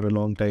infra for a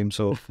long time,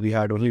 so we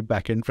had only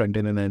backend,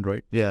 frontend, and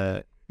Android.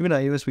 Yeah, even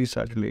iOS we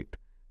started late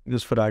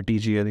because for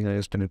RTG I think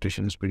iOS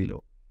penetration is pretty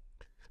low.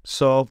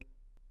 So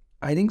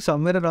I think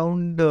somewhere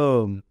around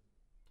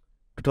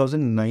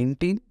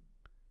 2019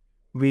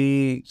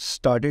 we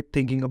started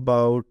thinking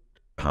about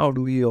how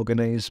do we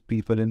organize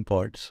people in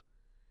pods,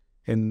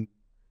 and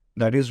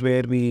that is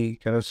where we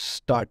kind of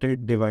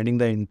started dividing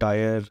the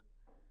entire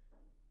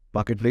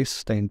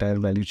marketplace, the entire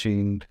value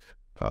chain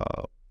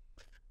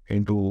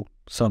into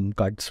some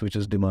cuts, which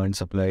is demand,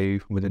 supply.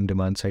 Within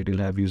demand side you'll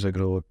have user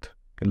growth,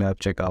 you'll have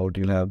checkout,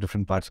 you'll have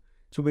different parts.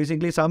 So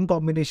basically some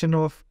combination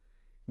of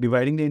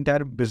dividing the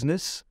entire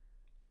business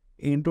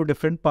into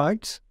different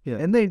parts,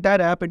 and the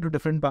entire app into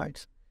different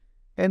parts.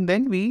 And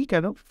then we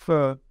kind of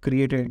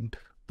created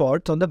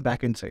pods on the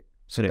backend side.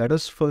 So that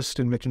was first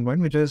inflection point,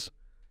 which is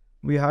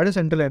we had a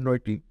central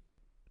Android team,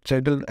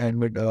 central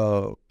Android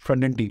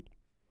front-end team.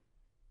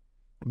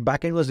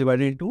 Backend was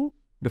divided into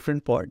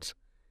different pods,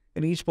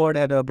 and each pod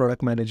had a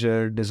product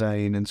manager,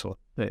 design, and so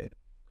on.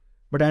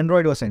 But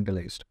Android was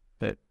centralized.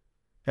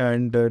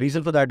 And the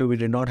reason for that, we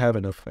did not have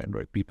enough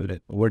Android people.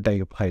 Over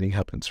time, hiring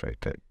happens,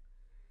 right?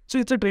 So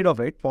it's a trade-off,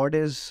 right? Pod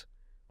is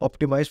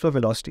optimized for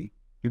velocity.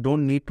 You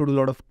don't need to do a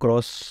lot of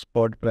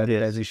cross-pod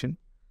prioritization.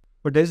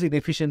 But there's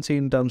inefficiency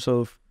in terms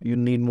of you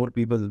need more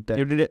people.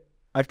 You did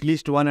at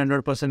least one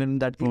Android person in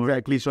that team,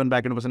 at least one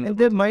backend person. And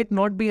there might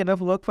not be enough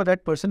work for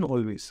that person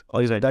always.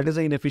 Right. That is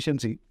an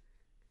inefficiency.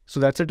 So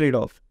that's a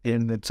trade-off.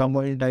 And at some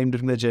point in time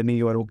during the journey,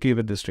 you are okay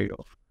with this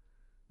trade-off.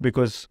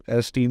 Because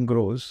as team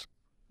grows,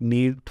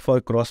 need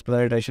for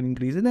cross-prioritization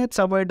increases. And at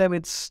some point in time,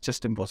 it's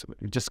just impossible.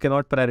 You just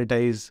cannot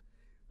prioritize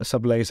a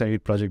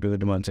supply-side project or a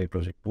demand-side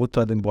project. Both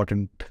are the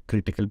important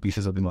critical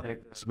pieces of the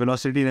market.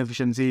 Velocity and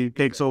efficiency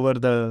takes over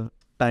the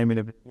time in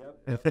everything.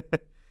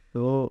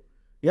 So,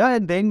 yeah,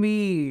 and then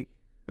we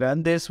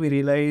ran this, we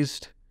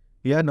realized,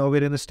 now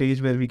we're in a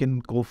stage where we can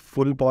go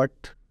full pod,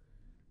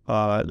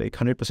 like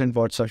 100%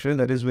 pod structure.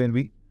 That is when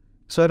we,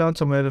 so around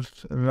somewhere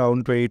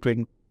around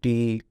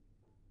 2020,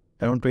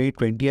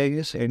 I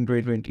guess, and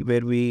 2020,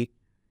 where we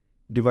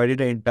divided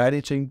the entire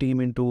engineering team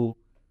into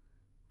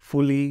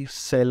fully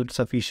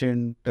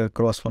self-sufficient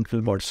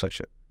cross-functional pod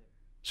structure.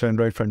 So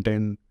Android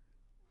front-end,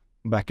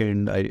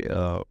 back-end,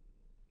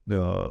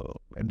 the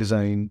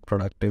design,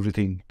 product,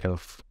 everything kind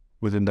of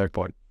within that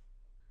pod.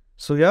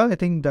 So yeah, I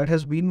think that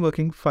has been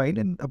working fine.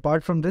 And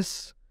apart from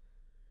this,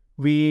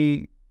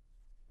 I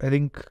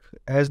think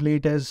as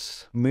late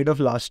as mid of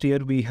last year,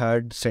 we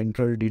had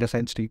central data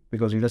science team,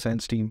 because data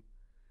science team,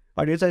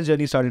 our data science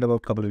journey started about a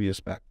couple of years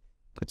back.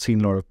 It's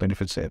seen a lot of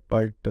benefits there,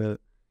 but the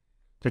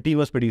team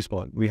was pretty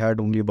small. We had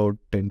only about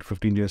 10 to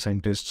 15 data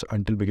scientists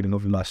until beginning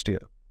of last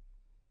year.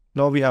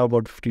 Now we have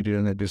about 50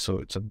 data scientists, so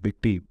it's a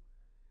big team.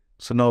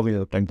 So now we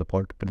are applying the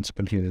pod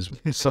principle here as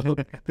well. So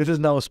this is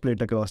now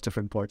split across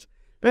different pods.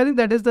 But I think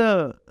that is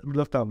the rule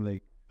of thumb.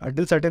 Like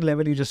until certain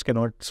level, you just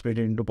cannot split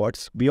it into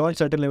pods. Beyond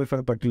certain level for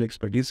a particular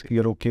expertise,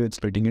 you're okay with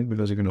splitting it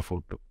because you can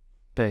afford to.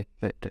 Right.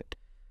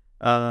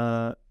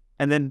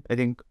 And then I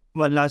think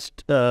one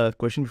last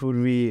question before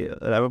we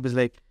wrap up is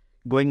like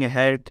going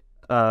ahead.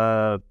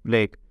 How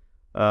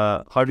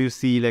do you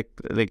see like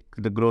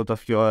the growth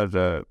of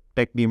your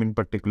tech team in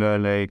particular?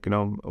 Like,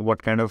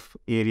 what kind of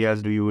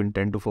areas do you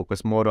intend to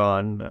focus more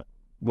on?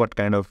 What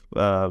kind of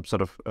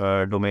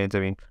domains?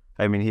 I mean,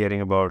 I've been hearing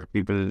about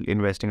people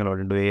investing a lot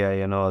into AI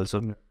and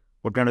also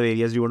what kind of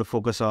areas do you want to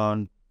focus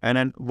on? And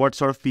then what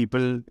sort of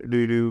people do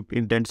you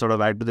intend sort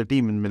of add to the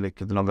team in like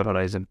the longer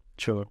horizon?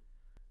 Sure.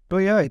 So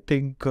yeah, I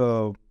think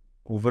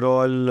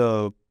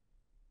overall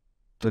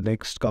the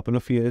next couple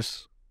of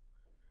years,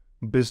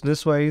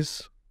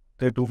 business-wise,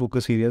 there are two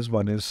focus areas.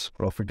 One is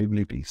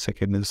profitability.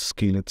 Second is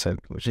scale itself,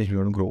 which is you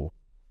want to grow,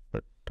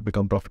 but to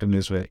become profitable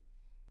as well.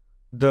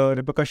 The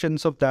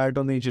repercussions of that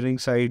on the engineering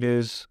side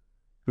is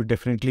you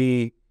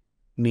definitely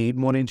need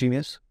more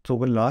engineers. So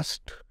over the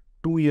last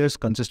 2 years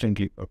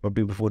consistently, or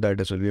probably before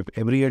that as well, we have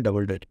every year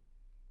doubled it.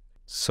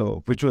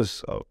 So, which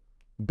was a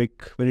big,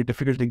 very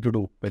difficult thing to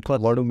do. But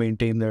want to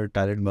maintain their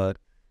talent bar.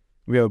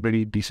 We have a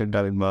pretty decent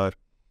talent bar.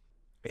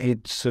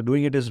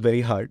 Doing it is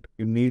very hard.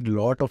 You need a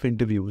lot of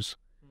interviews.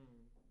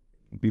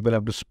 People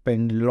have to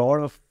spend a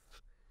lot of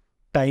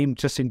time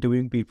just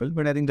interviewing people,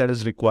 but I think that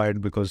is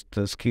required because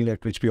the scale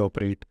at which we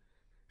operate.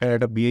 And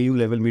at a BAU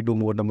level, we do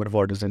more number of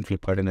orders than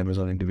Flipkart and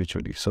Amazon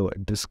individually. So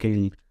at this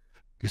scale,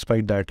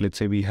 despite that, let's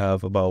say we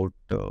have about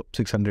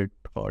 600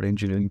 odd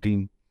engineering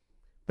team.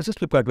 Versus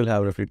Flipkart will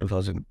have roughly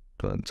 2,000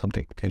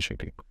 something engineering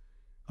team.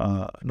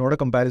 Not a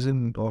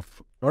competition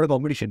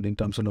in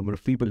terms of number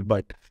of people,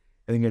 but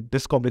I think at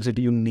this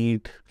complexity, you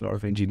need a lot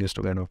of engineers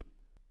to kind of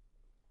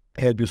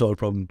help you solve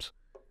problems.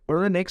 But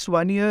over the next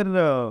 1 year,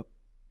 the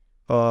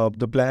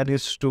plan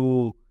is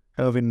to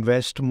kind of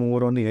invest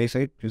more on the AI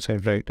side. You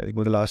said right. I think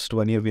over the last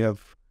 1 year, we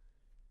have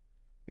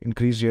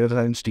increased data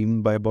science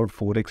team by about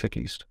 4x at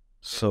least.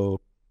 So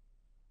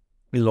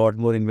a lot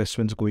more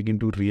investments going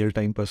into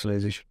real-time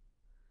personalization.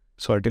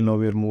 So until now,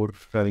 we're more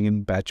running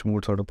in batch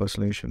mode sort of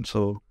personalization.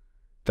 So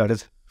that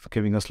is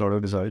giving us a lot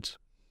of results.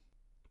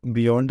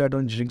 Beyond that,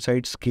 on engineering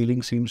side,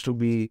 scaling continues to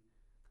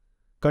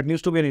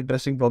be an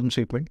interesting problem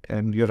statement.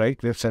 And you're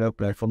right, we have set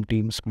up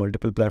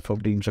multiple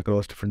platform teams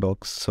across different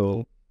docs.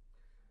 So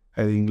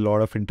I think a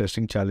lot of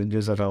interesting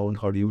challenges around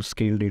how do you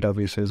scale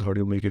databases, how do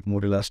you make it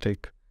more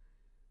elastic,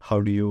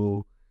 how do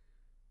you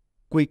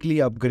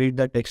quickly upgrade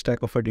the tech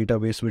stack of a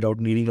database without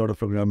needing a lot of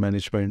program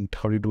management,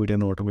 how do you do it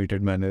in an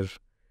automated manner,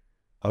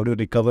 how do you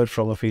recover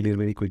from a failure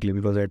very quickly,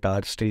 because at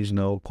our stage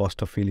now,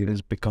 cost of failure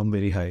has become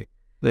very high.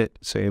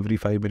 So every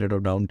 5 minutes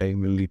of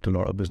downtime will lead to a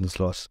lot of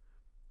business loss.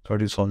 So how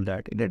do you solve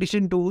that? In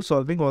addition to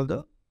solving all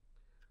the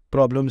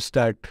problems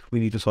that we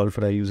need to solve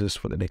for our users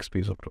for the next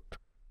phase of growth.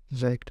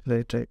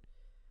 Right.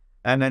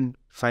 And then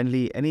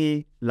finally,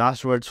 any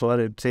last words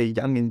for, say,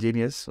 young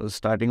engineers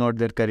starting out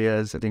their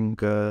careers? I think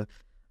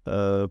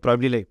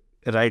probably like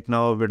right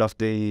now, a bit of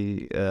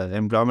the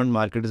employment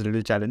market is a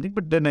little challenging,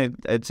 but then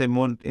I'd say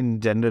more in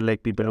general,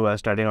 like people who are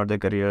starting out their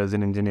careers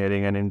in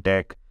engineering and in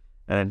tech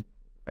and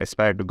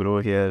aspire to grow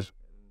here.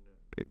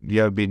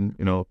 You have been,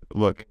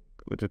 working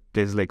with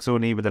places like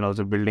Sony, but then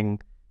also building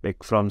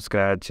like from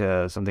scratch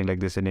something like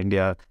this in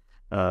India.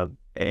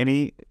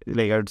 Any,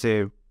 like I would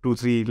say,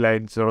 2-3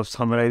 lines sort of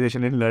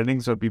summarization in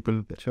learning so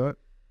people. Sure.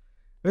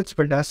 It's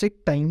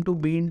fantastic time to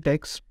be in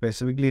tech,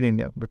 specifically in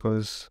India,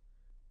 because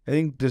I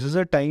think this is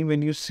a time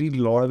when you see a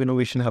lot of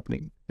innovation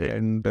happening. Yeah.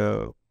 And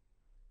if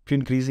you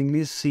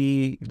increasingly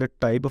see the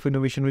type of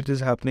innovation which is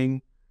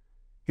happening,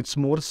 it's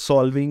more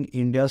solving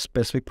India's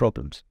specific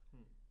problems,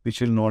 which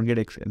will not get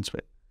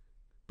elsewhere.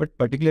 But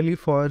particularly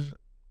for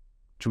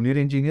junior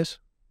engineers,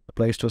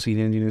 applies to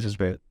senior engineers as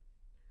well.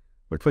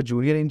 But for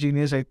junior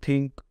engineers, I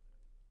think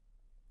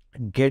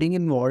getting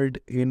involved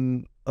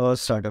in a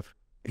startup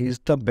is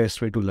the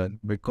best way to learn,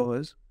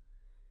 because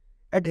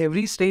at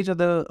every stage of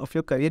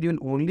your career, you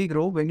will only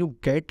grow when you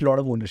get a lot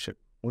of ownership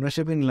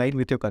in line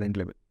with your current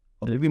level,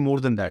 or maybe more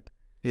than that.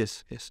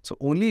 Yes. So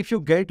only if you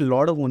get a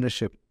lot of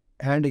ownership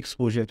and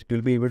exposure,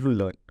 you'll be able to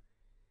learn.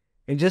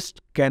 You just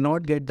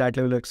cannot get that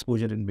level of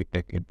exposure in big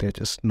tech. They're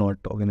just not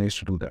organized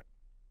to do that.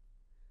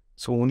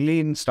 So only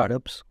in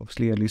startups,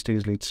 obviously early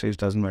stage, late stage,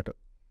 doesn't matter.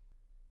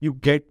 You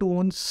get to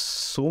own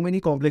so many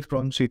complex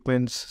problem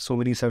statements, so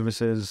many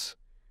services,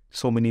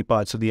 so many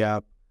parts of the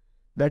app.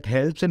 That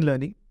helps in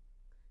learning.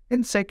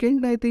 And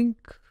second, I think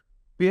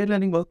peer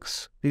learning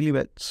works really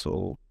well.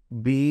 So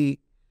be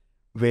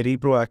very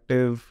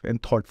proactive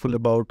and thoughtful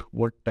about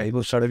what type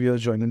of startup you're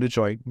joining to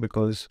join,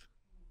 because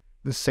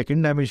the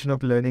second dimension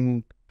of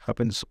learning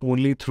happens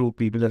only through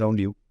people around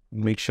you.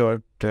 Make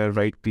sure there are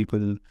right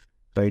people,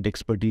 right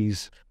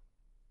expertise,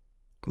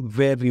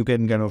 where you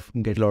can kind of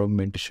get a lot of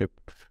mentorship.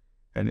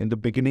 And in the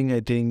beginning, I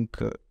think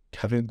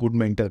having a good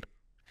mentor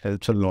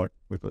helps a lot,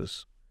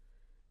 because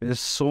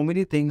there's so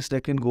many things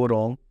that can go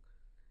wrong.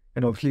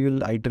 And obviously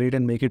you'll iterate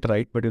and make it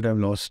right, but you'll have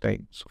lost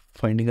time. So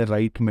finding a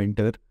right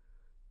mentor,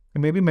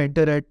 and maybe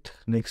mentor at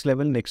next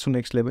level, next to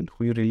next level,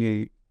 who you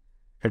really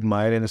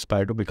admire and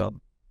aspire to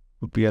become,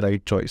 would be a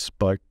right choice.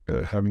 But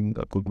having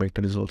a good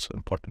mentor is also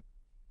important.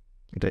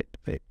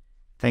 Right.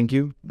 Thank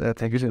you.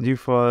 Thank you, Sanjeev,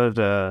 for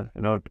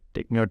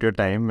taking out your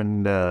time,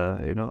 and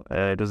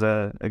it was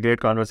a great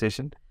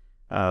conversation.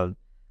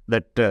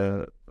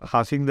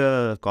 Halving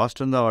the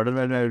cost on the order,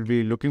 and I will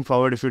be looking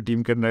forward if your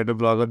team can write a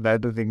blog on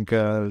that. I think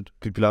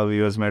people, our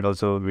viewers, might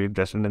also be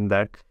interested in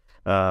that.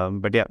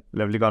 But yeah,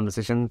 lovely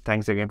conversation.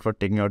 Thanks again for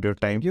taking out your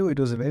time. It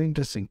was very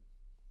interesting.